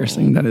 That's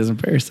embarrassing. That is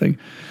embarrassing.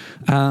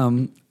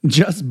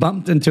 just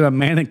bumped into a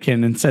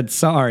mannequin and said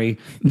sorry,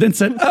 then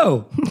said,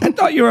 "Oh, I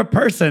thought you were a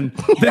person,"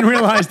 then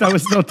realized I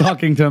was still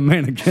talking to a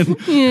mannequin.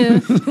 Yeah,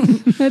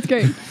 that's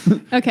great.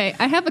 Okay,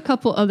 I have a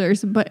couple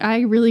others, but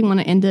I really want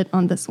to end it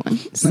on this one.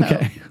 So,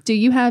 do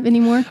you have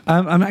any more?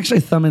 I'm actually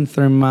thumbing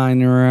through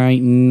mine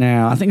right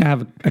now. I think I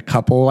have a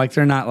couple. Like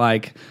they're not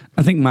like,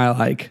 I think my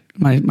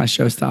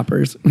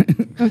showstoppers,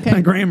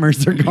 my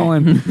grammars are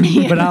going,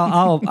 but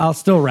I'll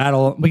still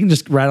rattle. We can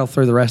just rattle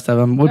through the rest of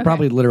them. We'll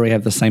probably literally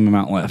have the same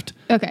amount left.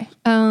 Okay.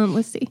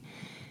 Let's see.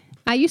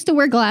 I used to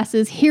wear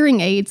glasses,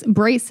 hearing aids,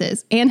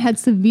 braces, and had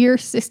severe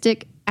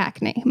cystic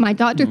acne. My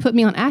doctor put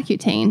me on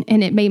Accutane,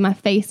 and it made my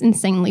face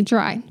insanely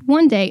dry.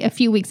 One day, a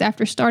few weeks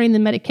after starting the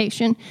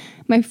medication,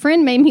 my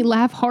friend made me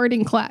laugh hard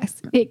in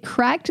class. It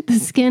cracked the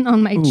skin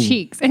on my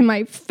cheeks, and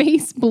my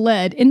face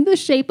bled in the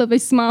shape of a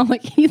smile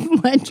like Heath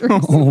Ledger.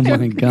 Oh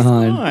my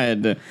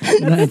God.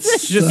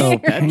 That's so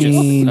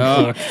painful.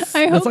 I hope That's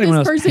like one this of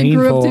those person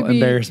grew up to painful be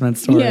embarrassment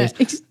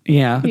stories.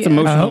 Yeah, It's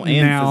emotional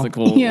and now-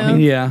 physical.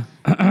 Yeah.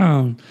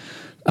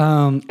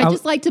 I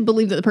just like to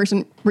believe that the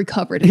person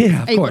recovered.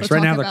 Yeah, of able course. to Right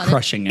talk now they're about it.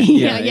 crushing it.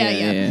 Yeah.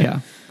 Yeah.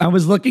 I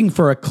was looking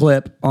for a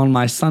clip on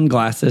my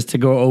sunglasses to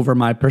go over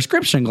my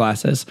prescription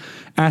glasses.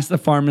 Asked the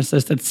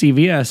pharmacist at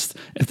CVS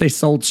if they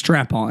sold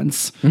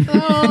strap-ons.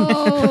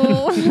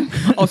 Oh.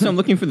 Also, I'm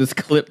looking for this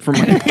clip for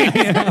my.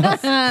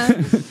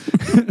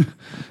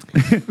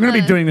 We're going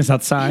to be doing this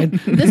outside.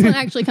 This one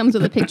actually comes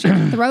with a picture.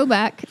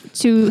 Throwback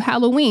to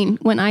Halloween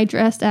when I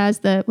dressed as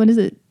what is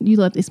it? You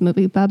love this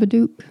movie,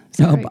 Babadook?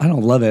 No, I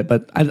don't love it,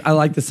 but I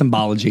like the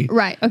symbology.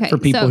 Right, okay. For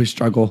people So, who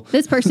struggle.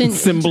 This person...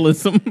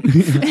 Symbolism.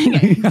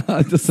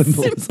 The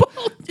symbolism.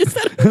 Is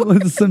that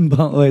The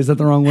symbol. Wait, is that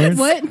the wrong word?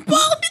 What?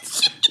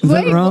 Is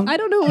that Wait, wrong? I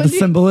don't know what The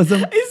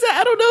symbolism.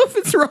 I don't know if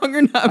it's wrong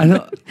or not. I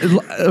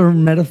don't, or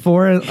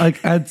metaphor. Like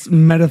it's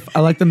I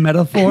like the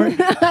metaphor.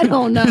 I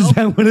don't know. Is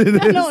that what it is?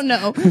 I don't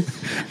know.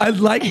 I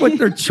like what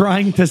they're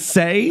trying to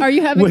say. Are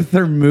you having- with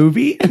their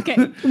movie?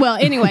 Okay. Well,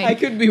 anyway. I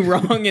could be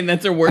wrong, and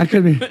that's a word. I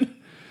could be.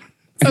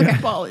 Okay.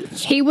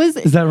 He was...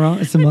 Is that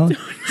wrong?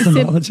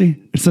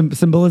 Symbology?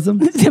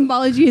 Symbolism?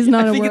 Symbology is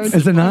not a think word. it's-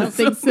 Is it I not? don't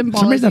think For some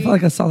symbology. reason, I feel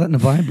like I saw that in the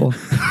Bible.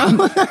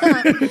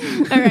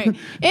 All right.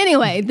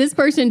 Anyway, this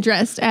person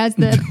dressed as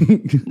the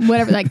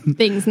whatever that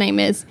thing's name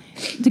is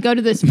to go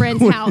to this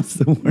friend's house.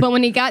 But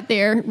when he got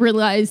there,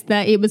 realized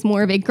that it was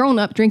more of a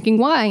grown-up drinking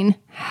wine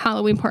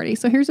Halloween party.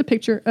 So here's a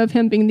picture of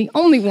him being the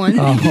only one,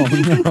 Oh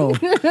no!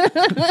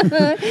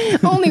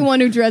 only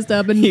one who dressed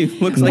up and He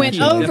looks like went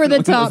he over the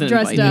definitely top wasn't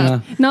dressed invited.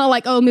 up. Not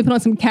like, oh, let me put on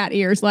some cat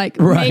ears, like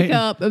Right.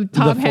 makeup, a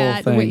top The full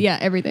hat, thing.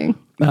 everything.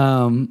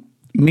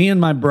 Me and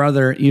my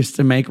brother used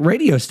to make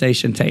radio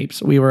station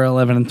tapes. We were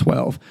 11 and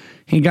 12.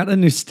 He got a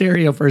new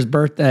stereo for his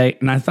birthday,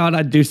 and I thought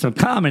I'd do some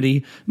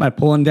comedy by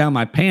pulling down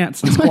my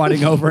pants and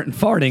squatting over it and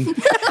farting.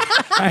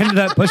 I ended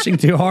up pushing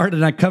too hard,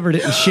 and I covered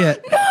it in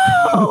shit.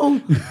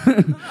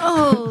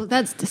 Oh,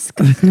 that's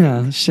disgusting.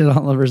 Yeah, shit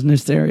all over his new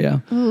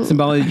stereo.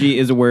 Symbology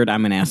is a word.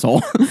 I'm an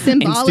asshole.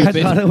 Symbology. I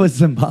stupid. thought it was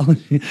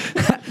symbology.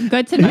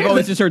 Good to I've know.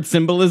 always just heard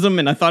symbolism,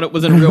 and I thought it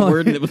wasn't a real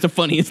word, and it was the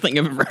funniest thing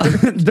I've ever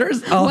heard.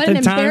 There's an often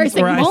times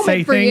embarrassing where I moment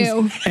say for things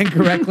you.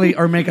 incorrectly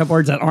or make up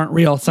words that aren't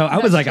real. So I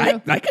was like,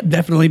 true. I could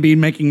definitely be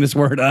making this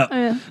word up.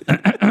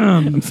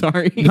 I'm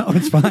sorry. No,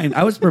 it's fine.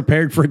 I was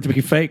prepared for it to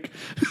be fake.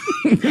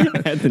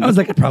 I was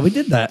like, I probably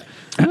did that.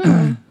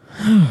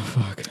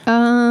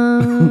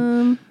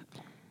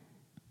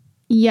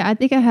 Yeah, I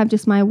think I have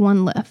just my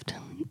one left.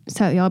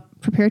 So y'all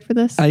prepared for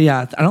this?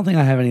 Yeah, I don't think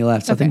I have any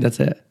left. So I think Okay. that's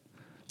it.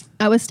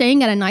 I was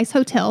staying at a nice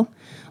hotel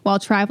while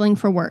traveling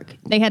for work.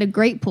 They had a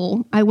great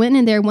pool. I went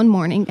in there one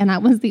morning and I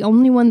was the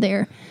only one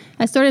there.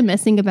 I started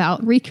messing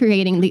about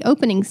recreating the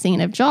opening scene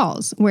of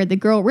Jaws, where the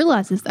girl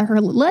realizes that her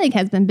leg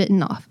has been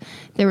bitten off.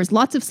 There was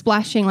lots of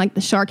splashing like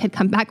the shark had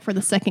come back for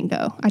the second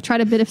go. I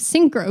tried a bit of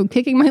synchro,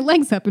 kicking my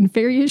legs up in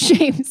various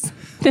shapes.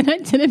 Then I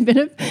did a bit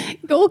of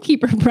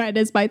goalkeeper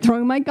practice by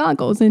throwing my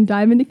goggles and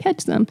diving to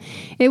catch them.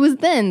 It was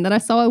then that I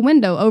saw a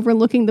window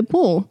overlooking the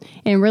pool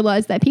and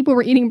realized that people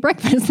were eating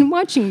breakfast and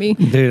watching me.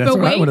 Dude, that's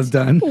what I would have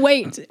done.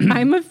 Wait,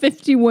 I'm a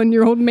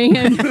 51-year-old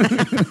man.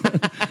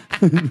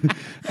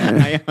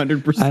 I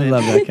 100% I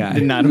love that guy.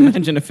 did not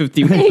imagine a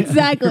 51.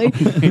 Exactly.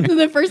 So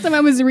the first time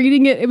I was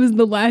reading it, it was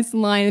the last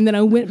line, and then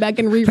I went back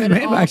and reread it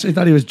Man, all. I actually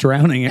thought he was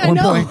drowning at I one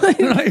know. point.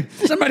 Like,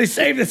 somebody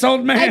save this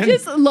old man. I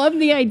just love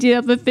the idea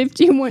of a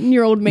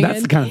 51-year-old man.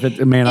 That's the kind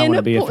of man I in want to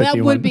a be at pool. 51.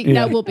 That would be Yeah.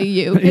 that will be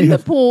you in the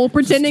pool,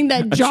 pretending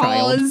that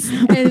child. Jaws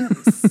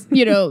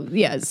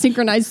and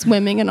synchronized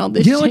swimming and all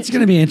this. You know shit. what's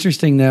going to be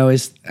interesting though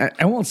is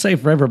I won't say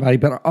for everybody,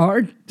 but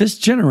this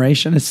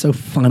generation is so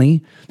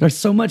funny. There's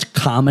so much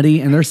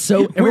comedy, and there's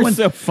so everyone's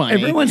so funny.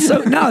 Everyone's so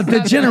no the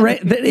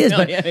generation that is,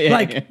 but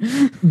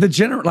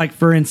like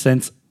for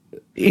instance,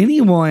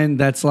 anyone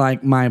that's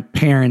like my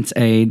parents'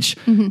 age,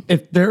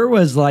 if there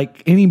was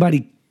like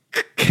anybody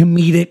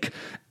comedic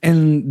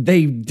and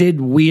they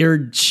did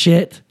weird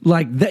shit,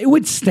 like they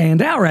would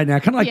stand out right now.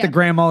 Kind of like the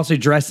grandmas who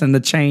dress in the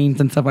chains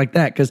and stuff like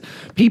that. Because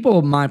people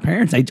of my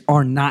parents' age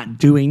are not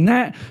doing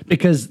that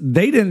because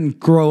they didn't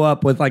grow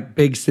up with like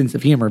big sense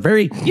of humor.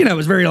 Very, it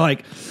was very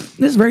like, this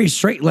is very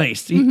straight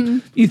laced.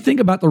 You think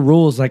about the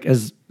rules like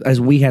as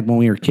we had when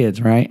we were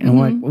kids, right? And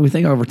like we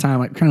think over time,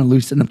 like kind of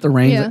loosen up the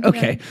reins. Yeah, like,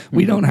 okay,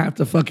 we don't have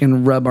to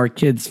fucking rub our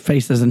kids'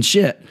 faces and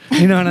shit.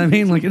 You know what I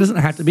mean? Like it doesn't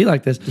have to be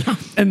like this.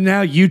 And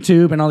now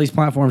YouTube and all these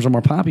platforms are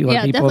more popular.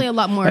 Yeah, People definitely a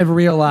lot more have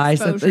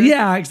realized that. exposure.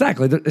 Yeah,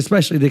 exactly.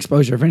 Especially the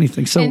exposure of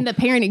anything. So In the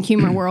parenting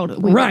humor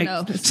world, we right.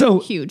 know it's So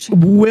huge.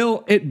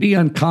 will it be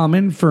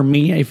uncommon for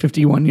me, a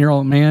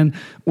 51-year-old man,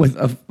 with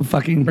a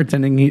fucking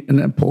pretending in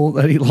a pool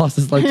that he lost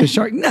his leg to a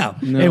shark? No,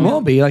 it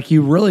won't be. Like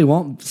you really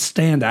won't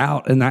stand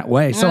out in that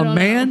way. So a don't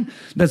man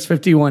that's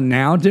 51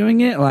 now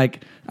doing it,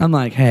 like I'm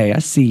like, hey, I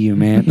see you,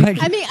 man.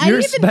 Like I mean, you're I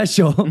even-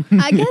 special.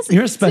 I guess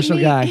you're a to special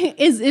me, guy.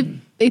 Is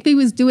if he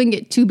was doing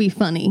it to be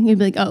funny, you'd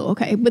be like, oh,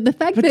 okay. But the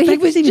fact But that the he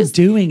fact was even just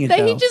doing it, that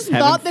he though. just Having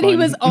thought that he fun.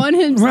 was on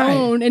his Right.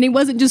 own and he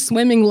wasn't just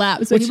swimming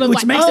laps. So he was Which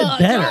like, makes it oh,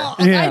 better. oh.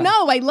 Yeah. I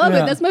know, I love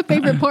Yeah. it. That's my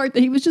favorite part.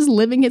 That he was just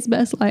living his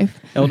best life.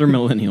 Elder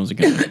millennials are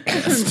getting the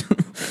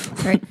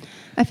best. Right.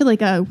 I feel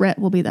like Rhett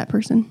will be that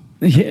person.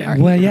 Yeah.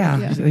 Well, yeah.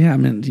 Yeah. Yeah. I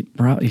mean,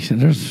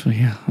 there's.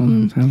 Yeah. I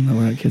don't know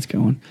where that kid's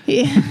going.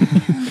 Yeah.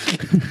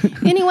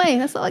 Anyway,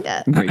 that's all I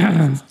got. Great.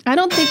 I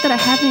don't think that I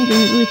have anything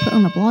to really put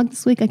on the blog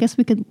this week. I guess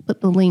we could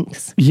put the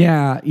links.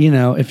 Yeah,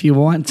 if you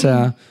want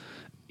to,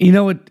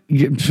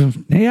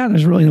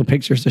 there's really no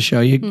pictures to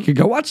show. You could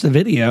go watch the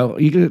video.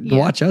 You could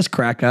watch us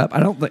crack up.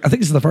 I think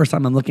this is the first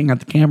time I'm looking at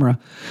the camera.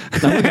 All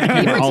the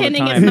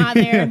Pretending it's time. not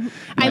there.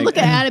 I look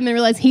at Adam and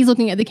realize he's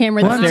looking at the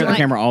camera. I stare at the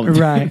camera all the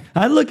time. Right.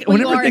 I look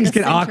whenever are in things the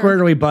get center.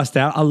 awkward or we bust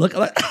out. I look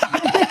like,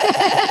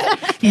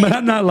 but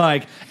I'm not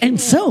like. And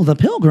so the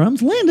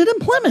Pilgrims landed in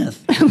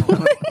Plymouth.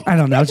 I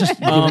don't know. It's just.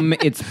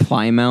 It's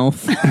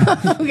Plymouth.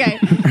 Okay.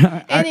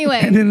 Anyway.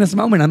 And in this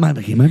moment, I might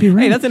be. He might be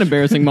right. Hey, that's an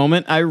embarrassing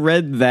moment. I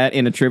read that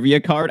in a trivia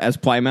card as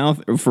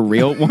Plymouth for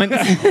real once.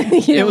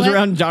 It was what?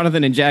 around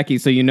Jonathan and Jackie,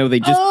 so they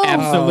just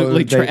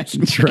absolutely they trashed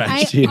me.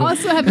 trashed I you.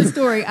 also have a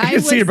story. I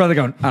can see your brother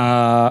going.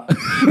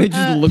 They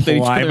just looked at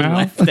each other and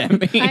Plymouth? laughed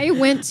at me. I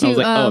went to I was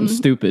like, oh, I'm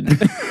stupid.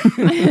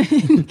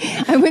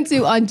 I went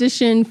to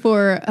audition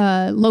for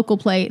a local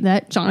play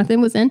that Jonathan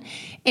was in,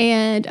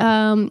 and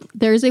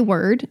there's a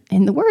word,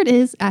 and the word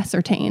is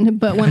ascertain.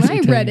 But when I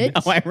read it,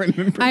 Oh, I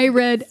remember. I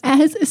read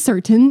as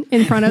certain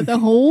in front of the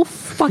whole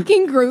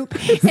fucking group,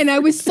 and I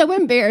was so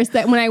embarrassed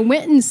that when I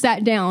went and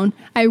sat down,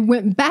 I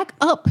went back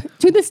up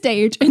to the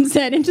stage and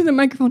said into the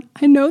microphone,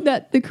 "I know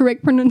that the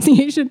correct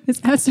pronunciation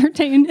is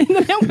ascertain," and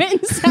then I went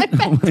and sat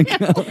back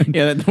down.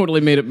 Yeah, that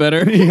totally made it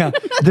better. Yeah,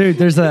 dude.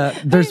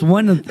 There's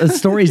one of the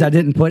stories I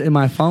didn't put in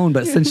my phone,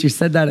 but since you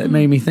said that, it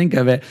made me think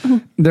of it.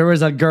 There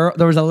was a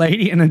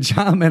lady in a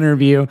job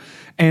interview,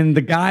 and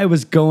the guy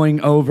was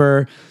going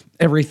over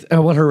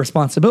what her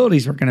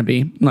responsibilities were going to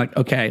be. Like,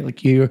 okay,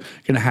 like you're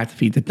going to have to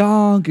feed the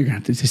dog, you're going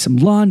to have to do some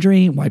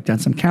laundry, wipe down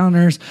some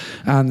counters.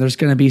 There's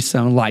going to be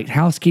some light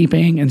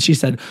housekeeping, and she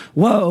said,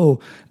 "Whoa."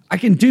 I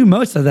can do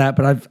most of that,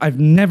 but I've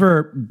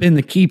never been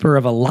the keeper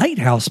of a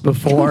lighthouse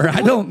before.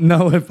 I don't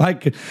know if I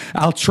could.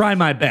 I'll try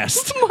my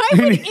best. Why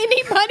would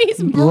anybody's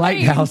brain?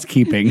 Light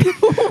housekeeping.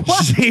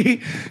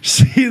 she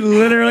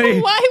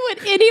literally Why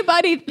would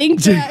anybody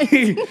think that?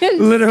 she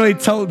literally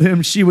told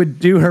him she would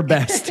do her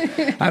best.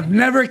 I've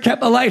never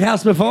kept a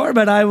lighthouse before,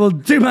 but I will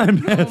do my Oh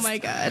best. my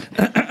god.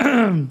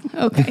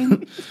 Okay.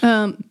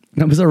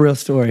 That was a real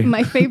story.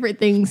 My favorite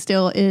thing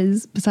still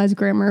is, besides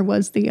grammar,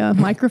 was the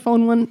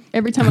microphone one.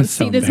 Every time I That's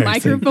so see this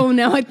embarrassing. microphone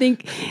now, I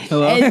think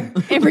Hello?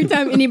 every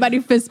time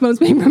anybody fist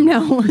bumps me from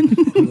now on.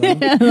 I'm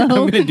Hello.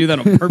 going to do that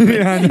on purpose.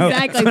 Yeah, I know.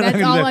 Exactly.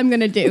 That's all I'm going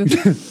to do.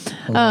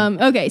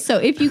 Okay. So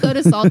if you go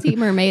to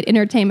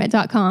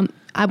saltymermaidentertainment.com,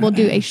 I will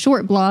do a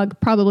short blog,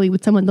 probably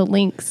with some of the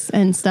links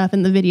and stuff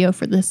in the video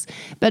for this.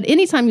 But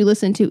anytime you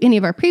listen to any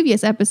of our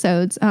previous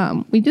episodes,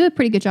 we do a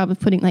pretty good job of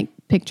putting like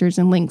pictures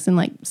and links and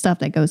like stuff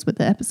that goes with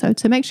the episode.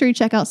 So make sure you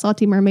check out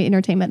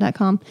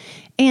saltymermaidentertainment.com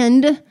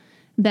and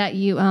that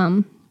you,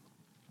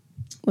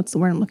 what's the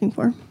word I'm looking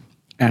for?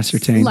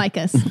 Ascertain. Like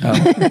us.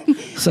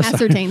 So sorry.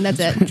 Ascertain. That's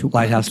it.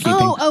 Light housekeeping.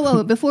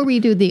 Oh, before we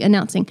do the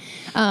announcing,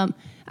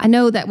 I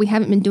know that we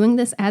haven't been doing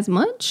this as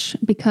much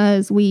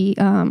because we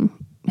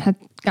have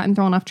gotten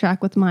thrown off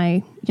track with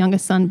my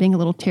youngest son being a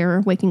little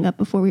terror, waking up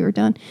before we were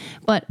done.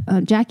 But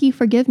Jackie,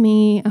 forgive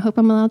me. I hope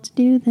I'm allowed to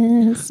do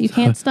this. You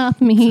can't stop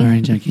me.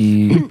 Sorry,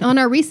 Jackie. On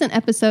our recent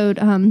episode,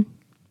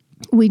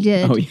 we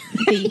did Oh, yeah.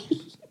 the...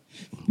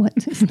 What?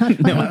 It's not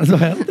funny. I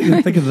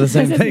don't think of the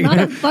same It's thing. not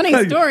a funny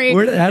story.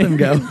 Where did Adam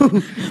go?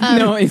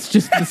 No, it's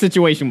just the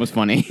situation was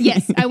funny.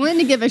 Yes, I wanted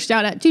to give a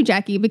shout out to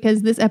Jackie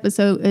because this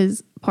episode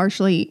is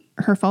partially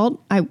her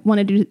fault. I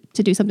wanted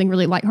to do something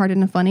really lighthearted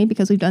and funny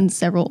because we've done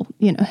several,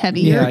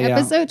 heavier Yeah.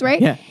 episodes,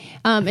 right? Yeah.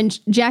 And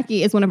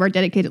Jackie is one of our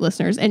dedicated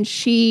listeners, and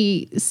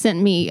she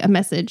sent me a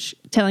message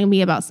telling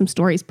me about some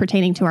stories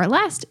pertaining to our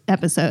last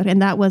episode,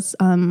 and that was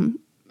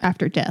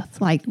after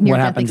death, like near What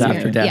death happens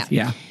experience. after death?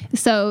 Yeah.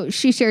 So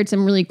she shared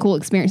some really cool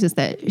experiences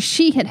that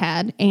she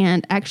had,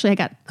 and actually I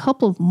got a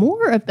couple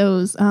more of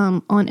those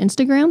on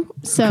Instagram.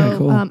 So Okay,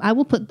 cool. I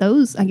will put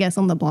those, I guess,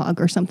 on the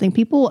blog or something.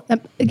 People,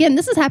 again,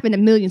 this has happened to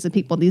millions of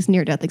people, these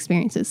near-death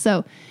experiences.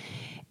 So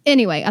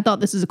anyway, I thought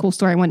this is a cool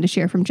story I wanted to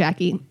share from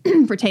Jackie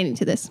pertaining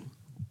to this.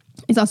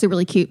 It's also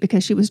really cute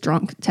because she was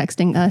drunk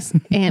texting us,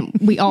 and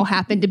we all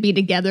happened to be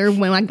together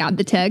when I got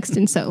the text.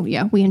 And so,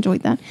 yeah, we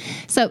enjoyed that.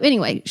 So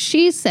anyway,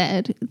 she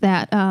said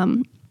that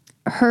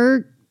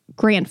her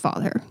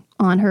grandfather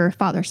on her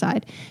father's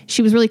side,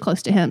 she was really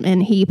close to him,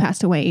 and he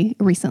passed away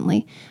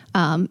recently.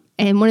 And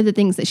one of the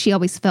things that she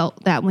always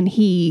felt that when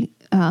he,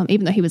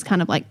 even though he was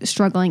kind of like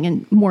struggling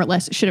and more or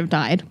less should have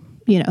died,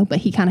 you know, but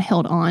he kind of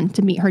held on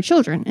to meet her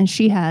children. And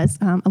she has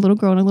a little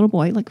girl and a little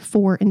boy, like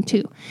 4 and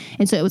 2.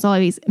 And so it was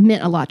always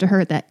meant a lot to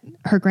her that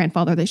her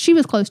grandfather that she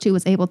was close to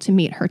was able to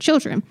meet her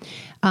children.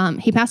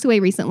 He passed away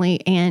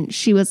recently, and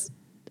she was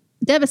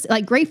devastated,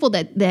 like grateful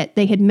that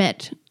they had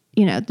met,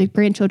 you know, the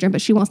grandchildren, but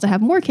she wants to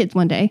have more kids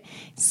one day.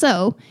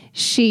 So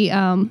she,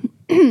 try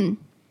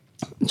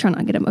not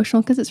to get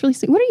emotional because it's really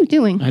sweet. What are you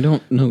doing? I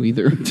don't know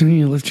either. To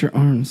me, lift your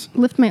arms.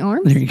 Lift my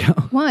arms? There you go.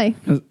 Why?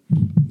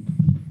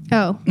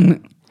 Oh,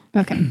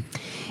 okay.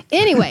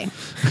 Anyway.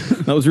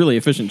 That was really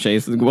efficient,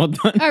 Chase. Well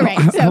done. All right.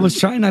 I So, was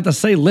trying not to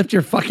say lift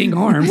your fucking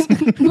arms.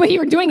 well, you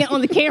were doing it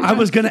on the camera. I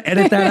was going to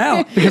edit that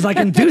out because I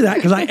can do that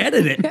because I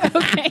edit it.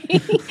 Okay.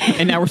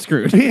 And now we're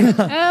screwed.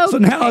 So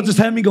now I'll just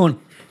have me going,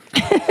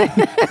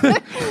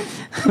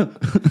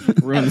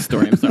 Ruin the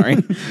story. I'm sorry.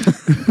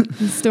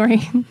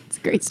 Story. It's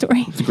a great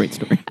story. It's a great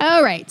story.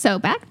 All right, so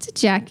back to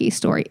Jackie's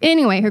story.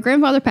 Anyway, her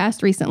grandfather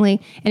passed recently,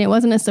 and it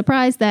wasn't a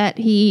surprise that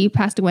he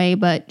passed away,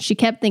 but she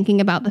kept thinking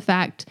about the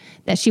fact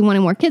that she wanted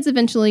more kids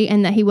eventually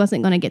and that he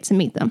wasn't going to get to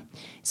meet them.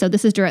 So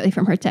this is directly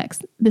from her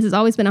text. This has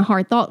always been a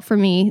hard thought for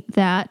me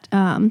that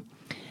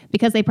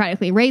because they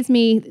practically raised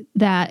me,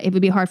 that it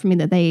would be hard for me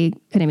that they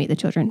couldn't meet the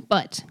children.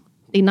 But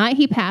the night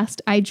he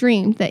passed, I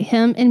dreamed that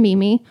him and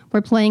Mimi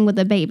were playing with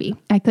a baby.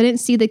 I couldn't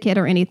see the kid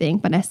or anything,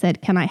 but I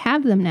said, "Can I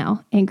have them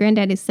now?" And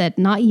Granddaddy said,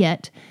 "Not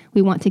yet.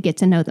 We want to get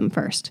to know them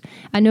first."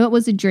 I knew it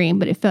was a dream,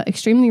 but it felt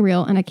extremely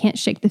real, and I can't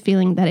shake the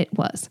feeling that it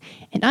was.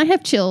 And I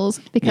have chills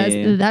because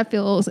that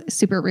feels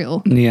super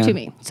real to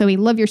me. So we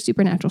love your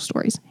supernatural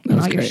stories and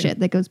all your great. shit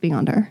that goes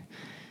beyond our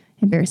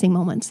embarrassing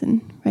moments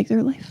in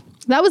regular life.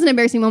 That was an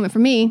embarrassing moment for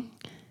me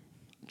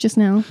just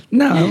now.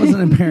 no, it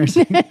wasn't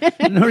embarrassing.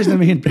 No reason to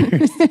be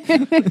embarrassed.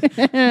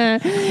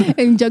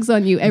 And joke's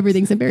on you.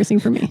 Everything's embarrassing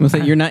for me. Was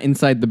that you're not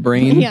inside the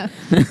brain? Yeah.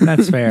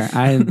 That's fair.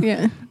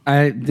 Yeah.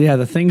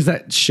 The things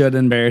that should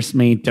embarrass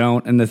me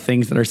don't, and the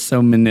things that are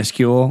so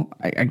minuscule,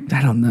 I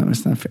don't know.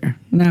 It's not fair.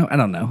 No, I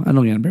don't know. I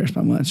don't get embarrassed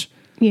by much.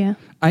 Yeah.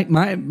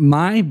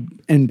 My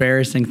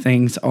embarrassing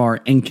things are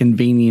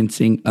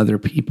inconveniencing other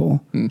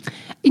people. You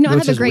know, I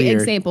Which have a is great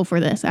weird. example for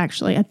this,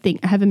 actually. I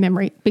think I have a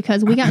memory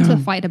because we got into a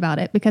fight about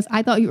it because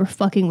I thought you were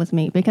fucking with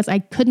me because I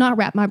could not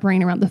wrap my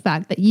brain around the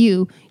fact that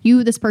you,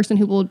 this person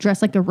who will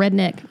dress like a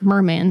redneck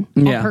merman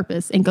on Yeah.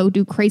 purpose and go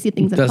do crazy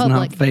things in Does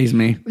public. not faze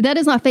me. That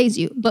does not faze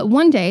you. But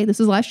one day, this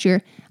was last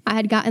year, I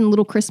had gotten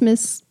little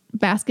Christmas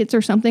baskets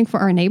or something for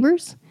our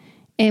neighbors.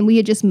 And we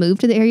had just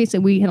moved to the area, so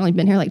we had only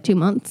been here like 2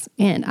 months.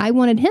 And I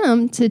wanted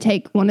him to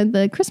take one of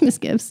the Christmas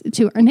gifts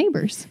to our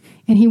neighbors.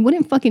 And he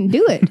wouldn't fucking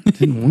do it.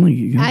 Didn't want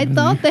to. I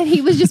thought that he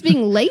was just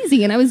being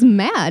lazy, and I was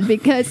mad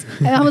because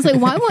I was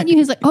like, why won't you?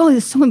 He's like, oh,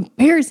 it's so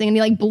embarrassing. And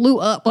he like blew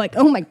up like,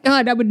 oh my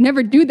God, I would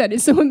never do that.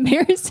 It's so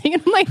embarrassing.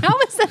 And I'm like, how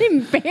is that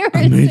embarrassing?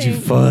 I made you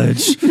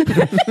fudge.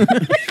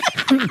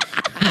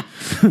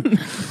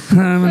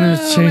 I'm gonna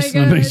chase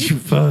and I made you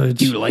fudge.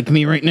 Do you like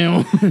me right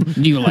now?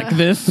 Do you like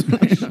this?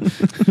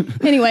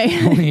 Anyway.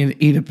 Only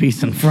eat a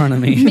piece in front of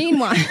me.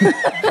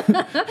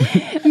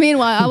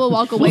 Meanwhile, I will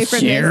walk away from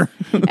share.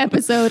 this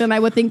episode and I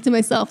would think to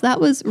myself,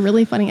 that was a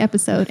really funny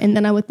episode. And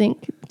then I would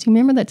think, do you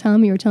remember that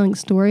time you were telling a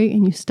story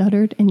and you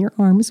stuttered and your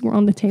arms were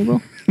on the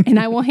table? And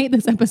I will hate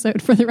this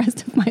episode for the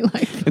rest of my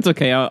life. It's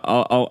okay.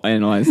 I'll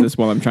analyze this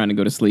while I'm trying to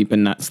go to sleep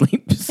and not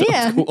sleep. So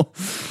Yeah. it's cool.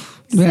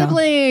 Yeah.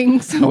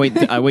 Siblings.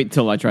 I wait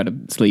till I try to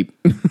sleep.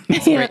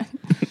 Yeah.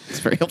 It's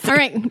very helpful. All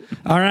right.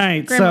 All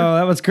right, so Grammar.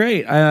 that was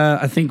great.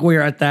 I think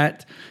we're at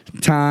that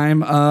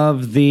time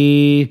of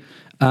the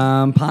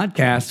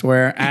podcast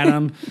where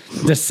Adam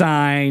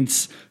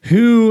decides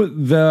who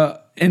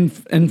the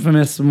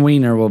infamous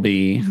wiener will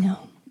be.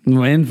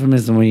 No.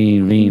 Infamous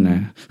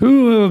wiener.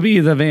 Who will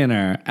be the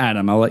winner?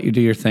 Adam, I'll let you do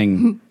your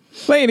thing.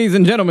 Ladies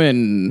and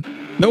gentlemen,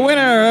 the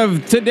winner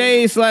of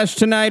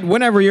today/tonight,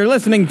 whenever you're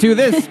listening to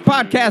this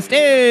podcast,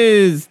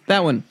 is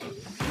that one.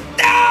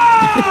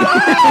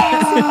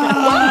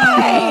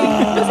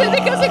 Is it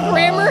because of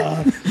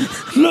grammar?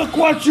 Look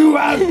what you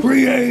have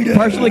created.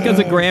 Partially because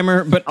of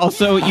grammar, but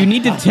also you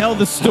need to tell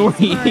the story.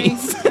 Sorry.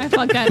 I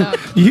fucked that up.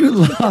 You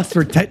lost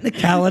for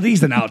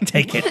technicalities, and I'll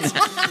take it.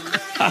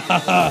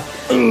 But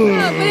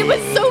it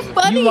was so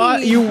funny.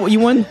 You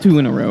won 2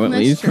 in a row at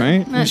That's least, true.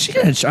 right?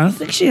 That's I don't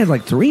think she had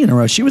like 3 in a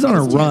row. She was on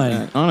a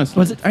run. Honestly.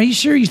 Was it? Are you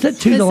sure you said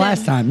 2 the Listen.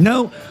 last time?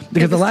 No,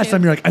 because the was last 2.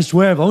 time you're like, I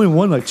swear I've only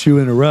won like 2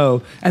 in a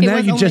row, and It now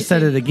was you only just said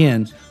 2. it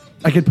again.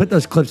 I could put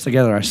those clips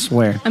together, I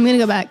swear. I'm going to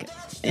go back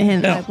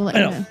and I will let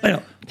you know.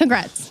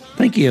 Congrats.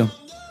 Thank you.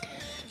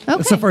 Okay.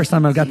 It's the first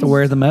time I've got to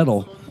wear the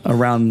medal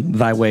around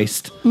thy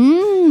waist.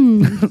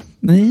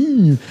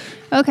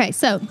 Okay,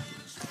 so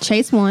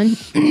Chase won,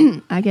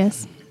 I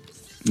guess.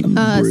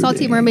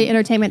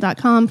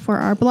 SaltyMermaidEntertainment.com for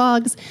our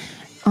blogs.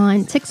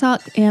 On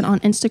TikTok and on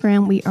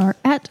Instagram, we are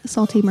at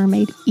Salty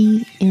Mermaid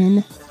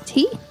ENT.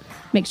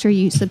 Make sure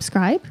you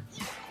subscribe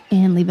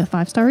and leave a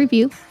 5-star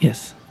review.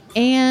 Yes.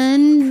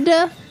 And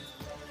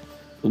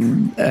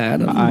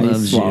Adam I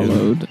loves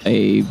swallowed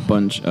a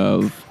bunch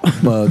of you.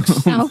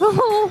 Bugs.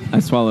 alcohol. I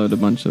swallowed a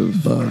bunch of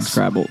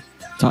Scrabble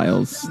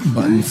tiles.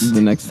 Buttons.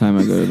 The next time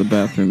I go to the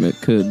bathroom, it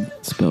could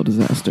spell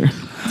disaster.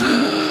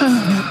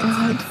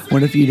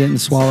 What if you didn't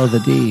swallow the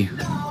D?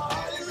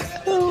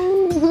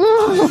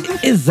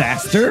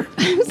 Disaster.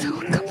 I'm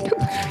so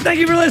uncomfortable. Thank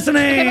you for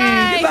listening.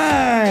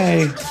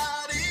 Goodbye. Goodbye.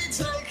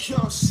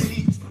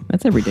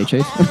 That's every day,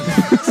 Chase. Get your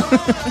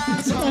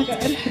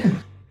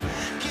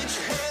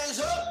hands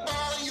up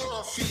on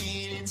your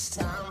feet. It's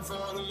time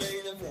for the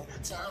main event.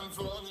 Time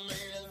for the main event.